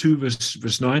 1 John 2,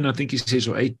 verse 9, I think he says,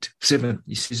 or 7.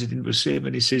 He says it in verse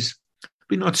 7. He says,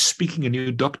 we're not speaking a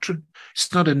new doctrine.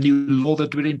 It's not a new law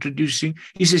that we're introducing.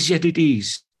 He says, yet it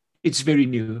is. It's very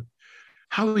new.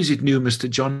 How is it new, Mr.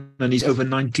 John? And he's over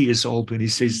 90 years old when he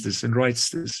says this and writes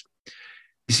this.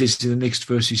 He says in the next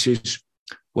verse, he says,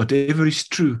 whatever is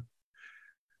true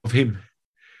of him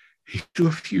is true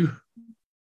of you.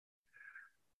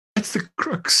 That's the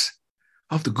crux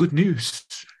of the good news.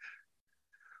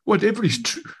 Whatever is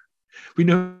true. We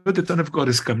know that the Son of God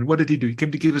has come. And what did he do? He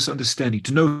came to give us understanding,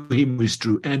 to know him who is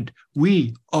true. And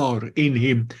we are in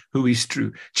him who is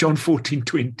true. John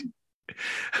 14:20.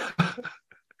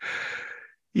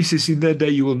 He says, in that day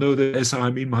you will know that as I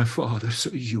am in my Father, so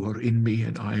you are in me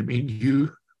and I am in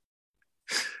you.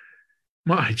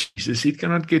 My Jesus, it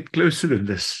cannot get closer than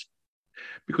this.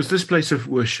 Because this place of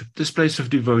worship, this place of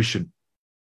devotion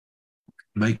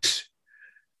makes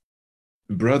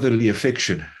brotherly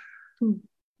affection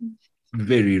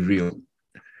very real.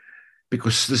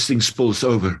 Because this thing spills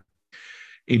over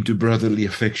into brotherly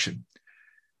affection.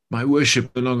 My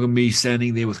worship no longer me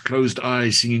standing there with closed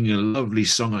eyes singing a lovely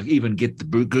song. I even get the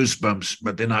goosebumps,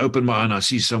 but then I open my eye and I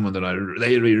see someone that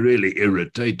they really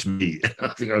irritate me. I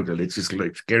think, okay,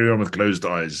 let's carry on with closed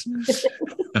eyes.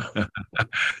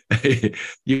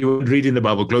 You won't read in the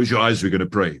Bible, close your eyes, we're going to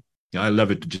pray. I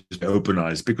love it to just open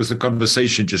eyes because the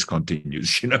conversation just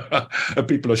continues. You know,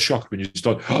 people are shocked when you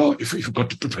start, you forgot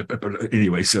to.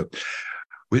 Anyway, so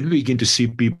when we begin to see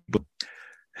people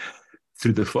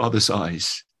through the Father's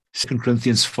eyes, 2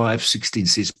 Corinthians 5:16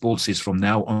 says, Paul says, from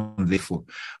now on, therefore,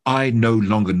 I no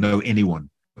longer know anyone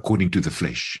according to the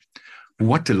flesh.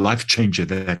 What a life changer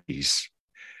that is.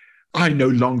 I no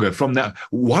longer from now.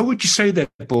 Why would you say that,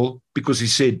 Paul? Because he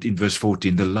said in verse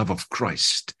 14, the love of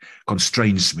Christ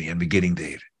constrains me, and we're getting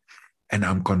there. And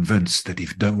I'm convinced that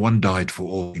if one died for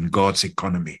all in God's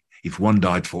economy, if one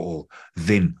died for all,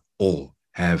 then all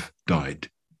have died.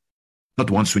 Not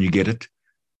once when you get it.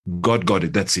 God got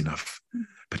it, that's enough.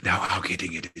 But now I'm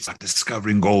getting it. It's like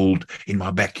discovering gold in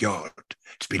my backyard.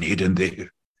 It's been hidden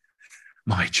there.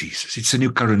 My Jesus, it's a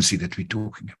new currency that we're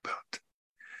talking about.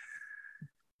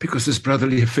 Because this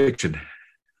brotherly affection,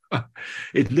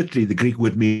 It literally, the Greek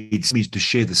word means to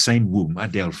share the same womb,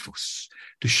 adelphos,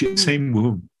 to share the same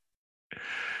womb.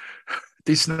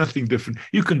 There's nothing different.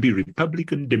 You can be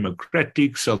Republican,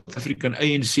 Democratic, South African,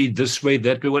 ANC, this way,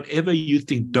 that way, whatever you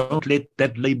think. Don't let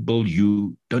that label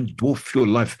you. Don't dwarf your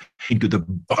life into the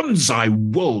bonsai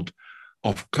world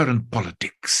of current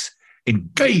politics.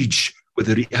 Engage with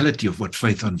the reality of what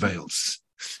faith unveils.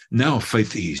 Now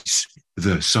faith is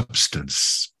the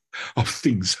substance of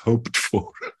things hoped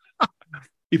for.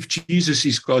 If Jesus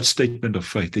is God's statement of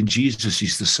faith, then Jesus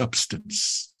is the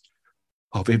substance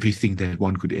of everything that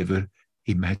one could ever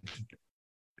imagine.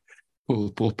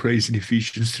 Paul prays in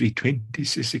Ephesians 3:20,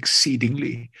 says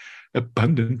exceedingly,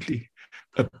 abundantly,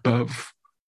 above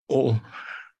all.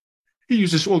 He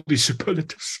uses all these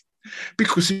superlatives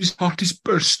because his heart is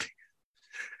bursting,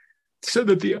 so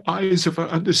that the eyes of our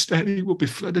understanding will be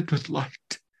flooded with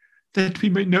light, that we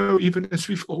may know even as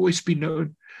we've always been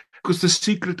known. Because the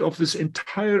secret of this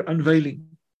entire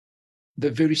unveiling,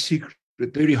 the very secret, the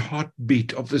very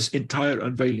heartbeat of this entire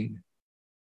unveiling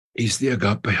is the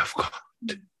agape of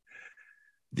God.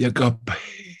 The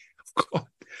agape of God.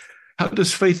 How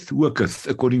does faith worketh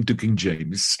according to King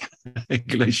James?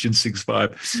 Galatians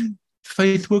 6:5.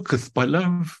 Faith worketh by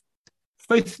love.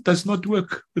 Faith does not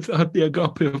work without the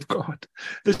agape of God.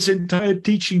 This entire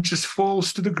teaching just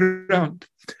falls to the ground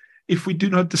if we do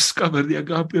not discover the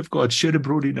agape of God shed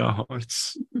abroad in our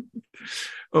hearts.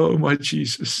 Oh, my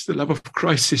Jesus, the love of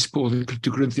Christ, says Paul in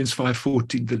 2 Corinthians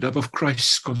 5:14, the love of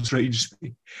Christ constrains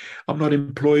me. I'm not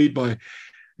employed by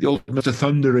the old Mr.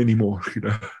 Thunder anymore,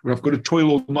 where I've got to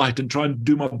toil all night and try and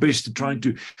do my best and trying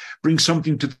to bring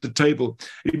something to the table.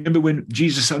 Remember when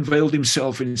Jesus unveiled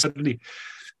himself and suddenly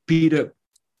Peter,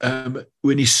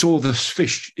 when he saw this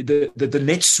fish, the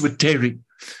nets were tearing.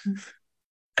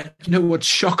 And you know what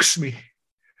shocks me?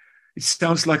 It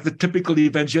sounds like the typical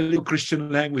evangelical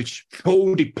Christian language.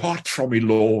 Oh, depart from me,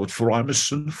 Lord, for I'm a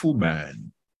sinful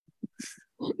man.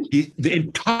 The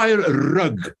entire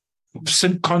rug of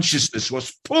sin consciousness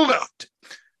was pulled out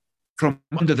from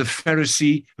under the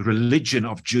Pharisee religion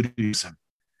of Judaism.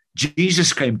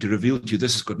 Jesus came to reveal to you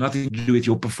this has got nothing to do with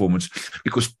your performance,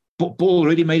 because Paul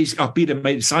already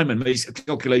Simon made his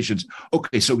calculations.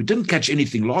 Okay, so we didn't catch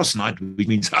anything last night, which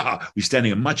means we're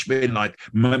standing a much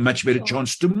better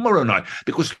chance tomorrow night,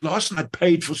 because last night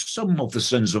paid for some of the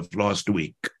sins of last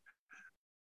week.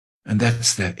 And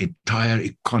that's the entire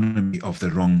economy of the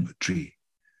wrong tree.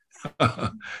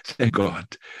 Thank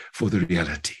God for the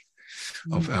reality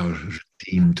of our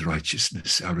redeemed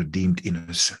righteousness, our redeemed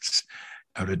innocence,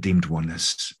 our redeemed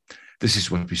oneness. This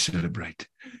is what we celebrate.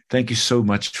 Thank you so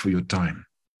much for your time.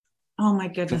 Oh, my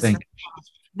goodness.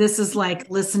 This is like,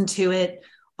 listen to it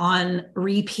on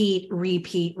repeat,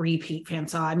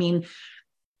 Francois. I mean,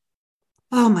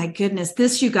 oh, my goodness.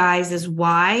 This, you guys, is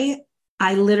why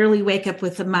I literally wake up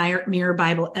with the Mirror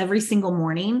Bible every single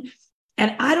morning.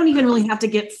 And I don't even really have to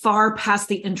get far past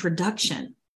the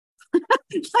introduction.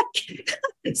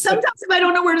 Sometimes if I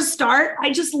don't know where to start,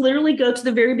 I just literally go to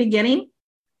the very beginning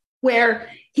where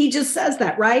he just says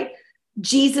that, right?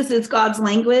 Jesus is God's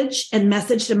language and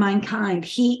message to mankind.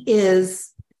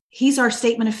 He's our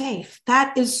statement of faith.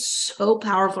 That is so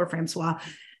powerful, Francois.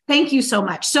 Thank you so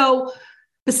much. So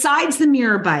besides the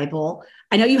Mirror Bible,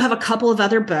 I know you have a couple of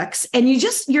other books, and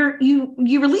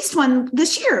you released one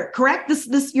this year, correct?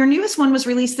 This your newest one was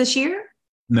released this year?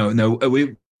 No,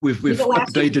 we've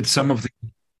updated some of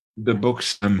the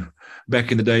books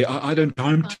back in the day. I don't have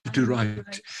time to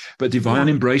write, but Divine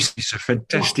Embrace is a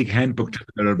fantastic handbook to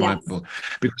the Mirror Bible,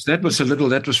 because that was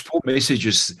 4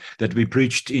 messages that we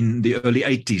preached in the early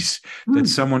 80s that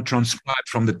someone transcribed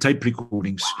from the tape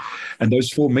recordings. And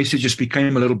those 4 messages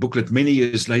became a little booklet many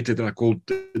years later that I called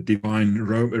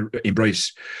Divine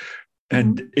Embrace.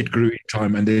 And it grew in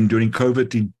time. And then during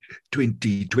COVID in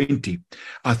 2020,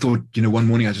 I thought, one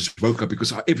morning I just woke up,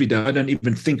 because every day I don't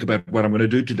even think about what I'm going to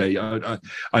do today.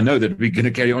 I know that we're going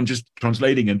to carry on just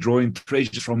translating and drawing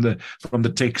treasures from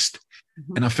the text.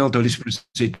 And I felt the Holy Spirit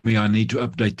said to me, I need to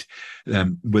update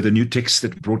with a new text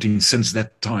that brought in since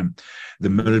that time, the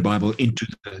Mirror Bible into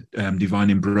the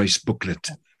Divine Embrace booklet.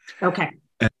 Okay.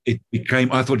 And it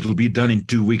became, I thought it'll be done in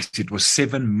 2 weeks. It was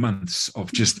 7 months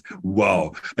of just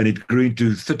wow. And it grew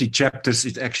into 30 chapters.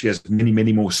 It actually has many,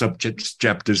 many more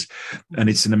chapters. And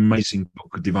it's an amazing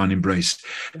book, Divine Embrace.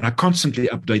 And I constantly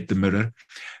update the Mirror.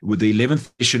 With the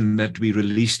 11th edition that we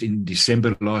released in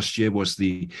December last year was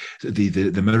the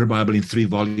Mirror Bible in 3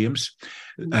 volumes.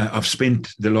 I've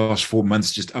spent the last 4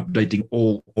 months just updating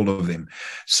all of them.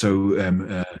 So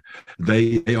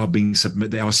they are being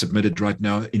submitted. They are submitted right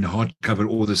now in hardcover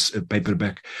or this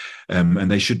paperback, and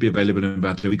they should be available in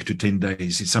about a week to 10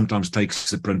 days. It sometimes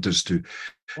takes the printers to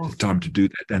time to do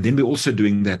that. And then we're also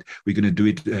doing that. We're going to do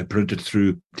it printed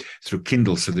through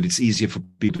Kindle so that it's easier for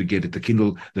people to get it. The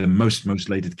Kindle, the most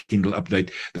latest Kindle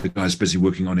update, the guy's busy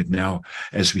working on it now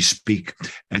as we speak.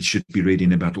 And it should be ready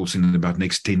in about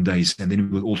next 10 days. And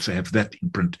then we'll also have that in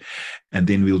print. And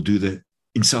then we'll do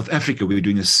in South Africa, we're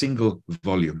doing a single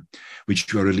volume,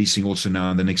 which we are releasing also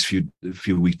now in the next few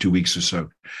weeks, 2 weeks or so.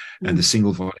 And the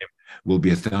single volume will be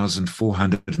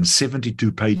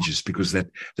 1,472 pages, because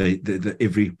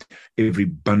every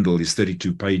bundle is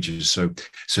 32 pages. So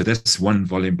that's one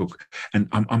volume book. And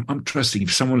I'm trusting,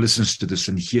 if someone listens to this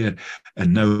and hear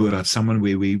and know about somewhere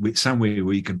where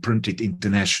we can print it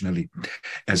internationally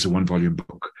as a one volume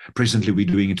book. Presently, we're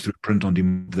doing it through print on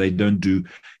demand. They don't do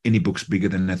any books bigger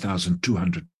than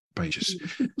 1,200 pages.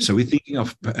 So we're thinking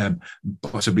of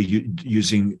possibly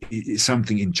using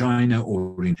something in China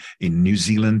or in New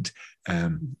Zealand.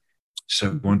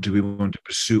 So we want to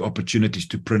pursue opportunities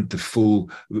to print the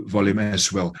full volume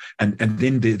as well. And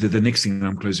then the next thing,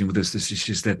 I'm closing with this is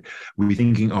just that we're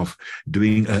thinking of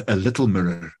doing a little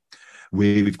mirror,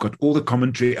 where we've got all the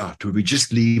commentary out, where we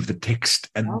just leave the text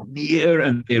and here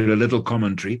and there a little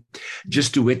commentary,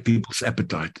 just to whet people's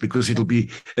appetite, because it'll be,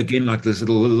 again, like this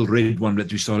little red one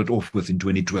that we started off with in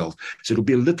 2012. So it'll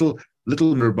be a little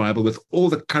mirror Bible with all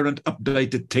the current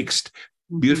updated text,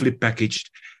 beautifully packaged,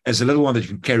 as a little one that you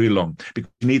can carry along, because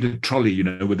you need a trolley,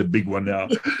 with a big one now.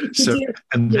 So,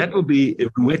 and that will be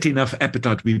whet enough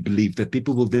appetite, we believe, that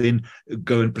people will then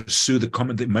go and pursue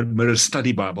the Mirror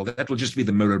Study Bible. That will just be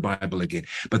the Mirror Bible again,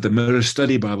 but the Mirror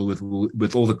Study Bible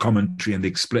with all the commentary and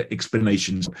the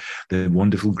explanations, the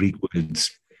wonderful Greek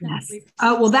words. Yes.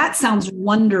 Well, that sounds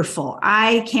wonderful.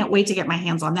 I can't wait to get my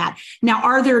hands on that. Now,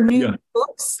 are there new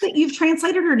books that you've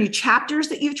translated or new chapters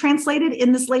that you've translated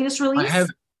in this latest release? I have.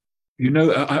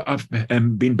 I've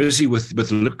been busy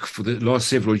with Luke for the last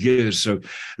several years. So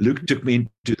Luke took me into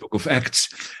the book of Acts,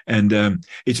 and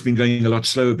it's been going a lot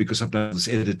slower because I've done this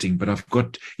editing. But I've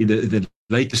got in the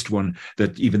latest one,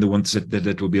 that even the ones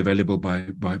that will be available by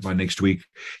next week,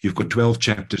 you've got 12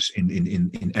 chapters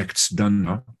in Acts done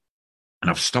now. And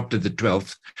I've stopped at the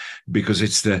 12th because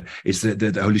it's the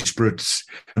Holy Spirit's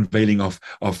unveiling of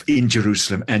in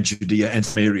Jerusalem and Judea and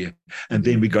Samaria. And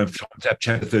then we go from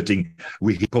chapter 13,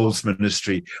 we hear Paul's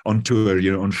ministry on tour,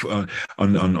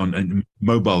 on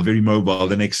mobile, very mobile.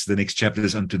 The next chapter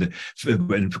is and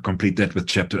complete that with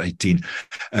chapter 18,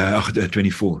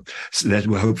 24. So that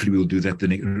hopefully we'll do that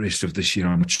the rest of this year.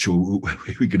 I'm not sure where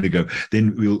we're going to go.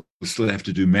 Then we'll still have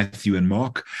to do Matthew and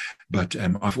Mark. But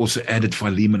I've also added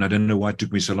Philemon. I don't know why it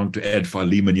took me so long to add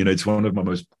Philemon. It's one of my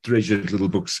most treasured little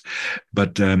books.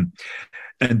 But and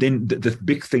then the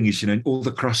big thing is, all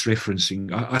the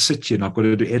cross-referencing. I sit here and I've got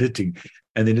to do editing.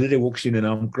 And then Lydia walks in and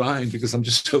I'm crying because I'm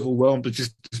just so overwhelmed. It's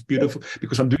just beautiful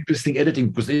because I'm doing this thing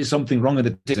editing because there's something wrong in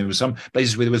the text. There were some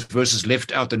places where there was verses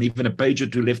left out and even a page or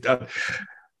two left out.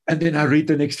 And then I read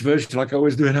the next verse like I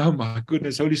always do, and oh my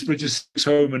goodness, Holy Spirit just takes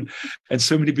home, and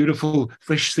so many beautiful,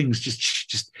 fresh things.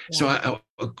 So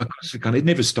it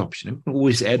never stops.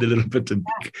 Always add a little bit, and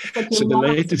so the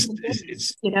latest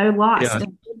is lost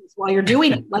while you're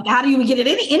doing it. Like, how do you get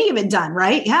any of it done?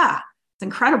 Right? Yeah, it's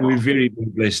incredible. We're very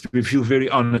blessed. We feel very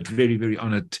honored, very, very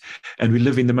honored, and we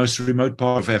live in the most remote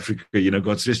part of Africa.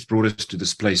 God's just brought us to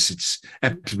this place. It's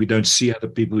absolutely, we don't see other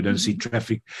people, we don't see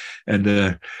traffic,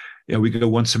 and. We go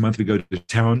once a month. We go to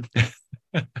town,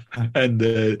 and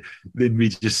then we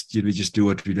just do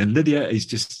what we do. And Lydia is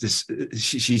just this.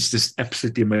 She's this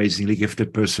absolutely amazingly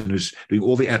gifted person who's doing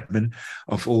all the admin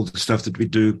of all the stuff that we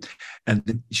do, and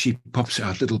then she pops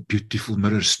out little beautiful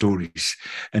mirror stories.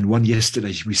 And one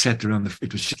yesterday, we sat around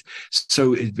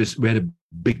we had a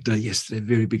big day yesterday, a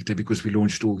very big day, because we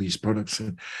launched all these products.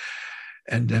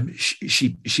 And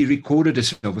she recorded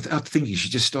herself without thinking. She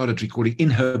just started recording in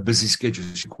her busy schedule.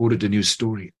 She recorded a new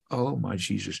story. Oh, my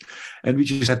Jesus. And we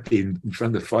just sat there in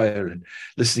front of the fire and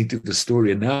listening to the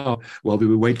story. And now, while we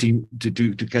were waiting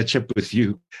to catch up with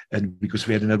you, and because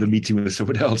we had another meeting with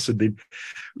someone else, and then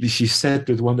she sat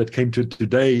with one that came to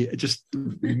today, just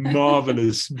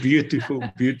marvelous, beautiful.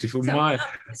 So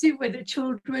see with the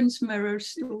children's mirror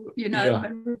story,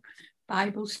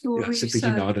 Bible stories.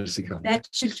 That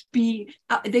should be,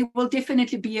 there will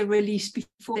definitely be a release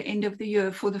before the end of the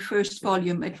year for the first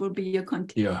volume. It will be a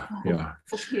continuation. Yeah.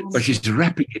 But she's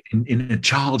wrapping it in a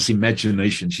child's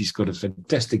imagination. She's got a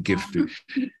fantastic gift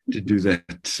to do that.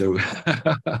 So.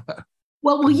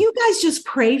 Well, will you guys just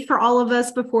pray for all of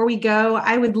us before we go?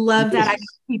 I would love that. I know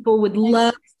people would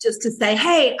love just to say,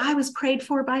 hey, I was prayed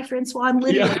for by Francois and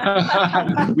Lydia.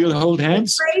 Yeah. We'll hold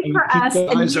hands. Pray for us,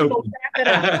 and you will back it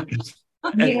up.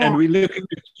 And we look at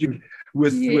you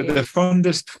with the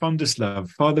fondest love.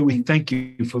 Father, we thank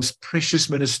you for this precious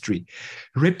ministry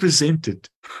represented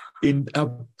in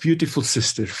our beautiful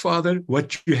sister. Father,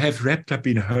 what you have wrapped up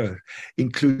in her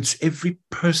includes every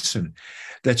person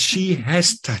that she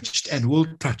has touched and will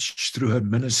touch through her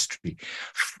ministry,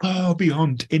 far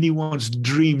beyond anyone's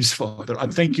dreams, Father. I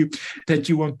thank you that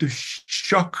you want to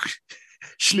shock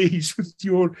Shlees with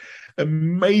your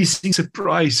amazing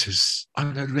surprises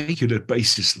on a regular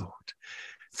basis, Lord.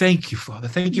 Thank you, Father.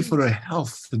 Thank you for her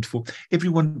health and for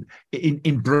everyone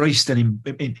embraced and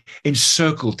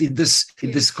encircled in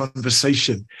this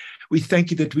conversation. We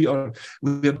thank you that we are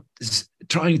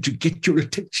trying to get your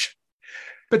attention,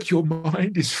 but your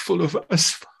mind is full of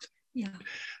us, Father. Yeah.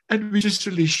 And we just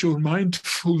release your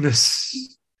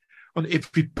mindfulness on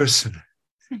every person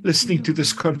listening to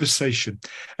this conversation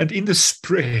and in this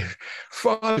prayer.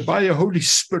 Father, by your Holy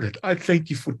Spirit, I thank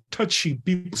you for touching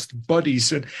people's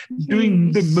bodies and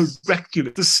doing the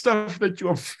miraculous, the stuff that you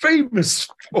are famous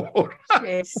for.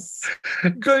 Yes.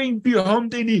 Going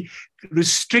beyond any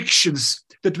restrictions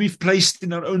that we've placed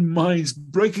in our own minds,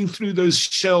 breaking through those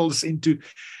shells into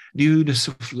newness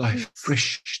of life,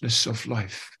 freshness of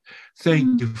life.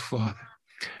 Thank you, Father.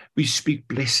 We speak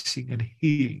blessing and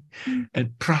healing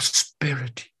and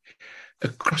prosperity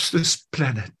across this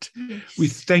planet. Yes. We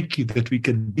thank you that we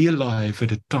can be alive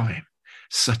at a time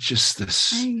such as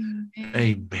this. Amen.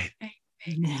 Amen.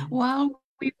 Amen. While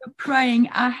we were praying,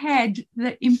 I had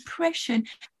the impression,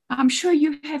 I'm sure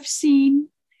you have seen,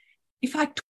 if I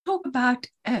talk about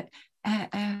a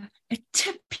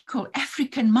typical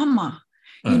African mama,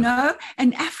 you know,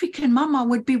 an African mama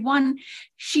would be one,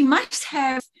 she must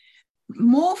have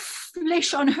more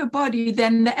flesh on her body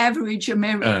than the average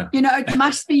American. You know, it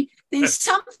must be, there's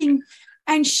something,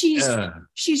 and she's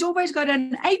always got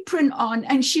an apron on,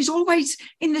 and she's always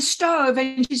in the stove,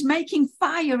 and she's making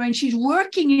fire, and she's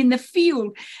working in the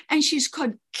field, and she's got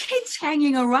kids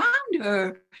hanging around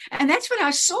her. And that's what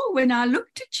I saw when I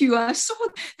looked at you. I saw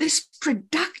this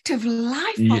productive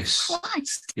life of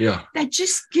Christ that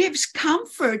just gives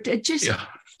comfort. It just,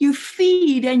 you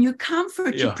feed and you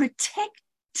comfort, you protect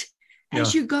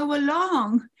as you go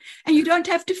along, and you don't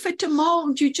have to fit a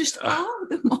mold. You just are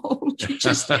the mold. You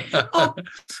just are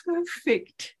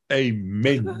perfect.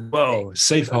 Amen. Perfect. Wow,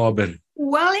 safe harbor.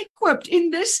 Well equipped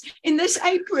in this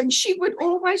apron. She would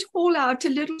always haul out a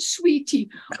little sweetie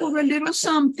or a little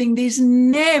something. There's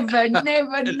never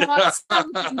not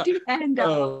something to hand out.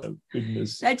 Oh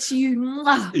goodness, that's you.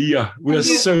 Yeah, we're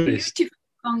so beautiful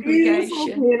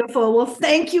congregation. Beautiful. Well,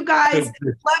 thank you guys.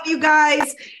 Love you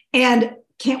guys, and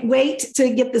can't wait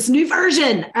to get this new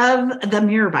version of the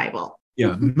Mirror Bible.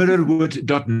 Yeah,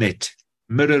 mirrorword.net.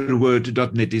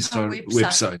 Mirrorword.net is our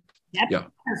website. Yep. Yeah.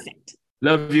 Perfect.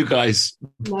 Love you guys.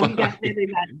 Love you guys,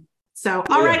 everybody. So,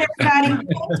 all right, everybody,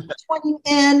 thanks for tuning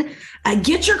in.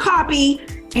 Get your copy,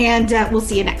 and we'll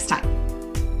see you next time.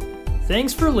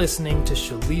 Thanks for listening to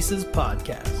Shalisa's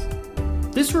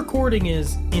podcast. This recording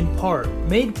is, in part,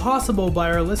 made possible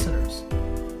by our listeners.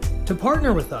 To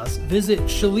partner with us, visit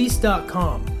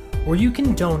shalise.com, where you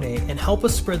can donate and help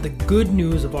us spread the good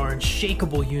news of our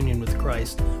unshakable union with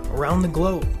Christ around the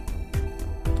globe.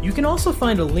 You can also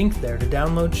find a link there to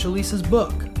download Shalisa's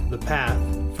book, The Path,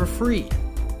 for free.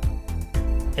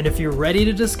 And if you're ready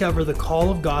to discover the call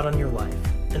of God on your life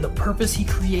and the purpose He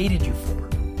created you for,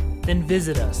 then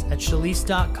visit us at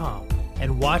shalise.com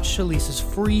and watch Shalisa's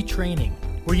free training,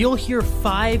 where you'll hear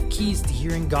 5 keys to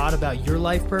hearing God about your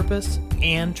life purpose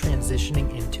and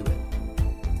transitioning into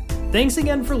it. Thanks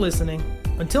again for listening.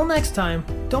 Until next time,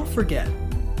 don't forget,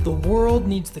 the world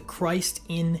needs the Christ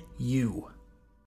in you.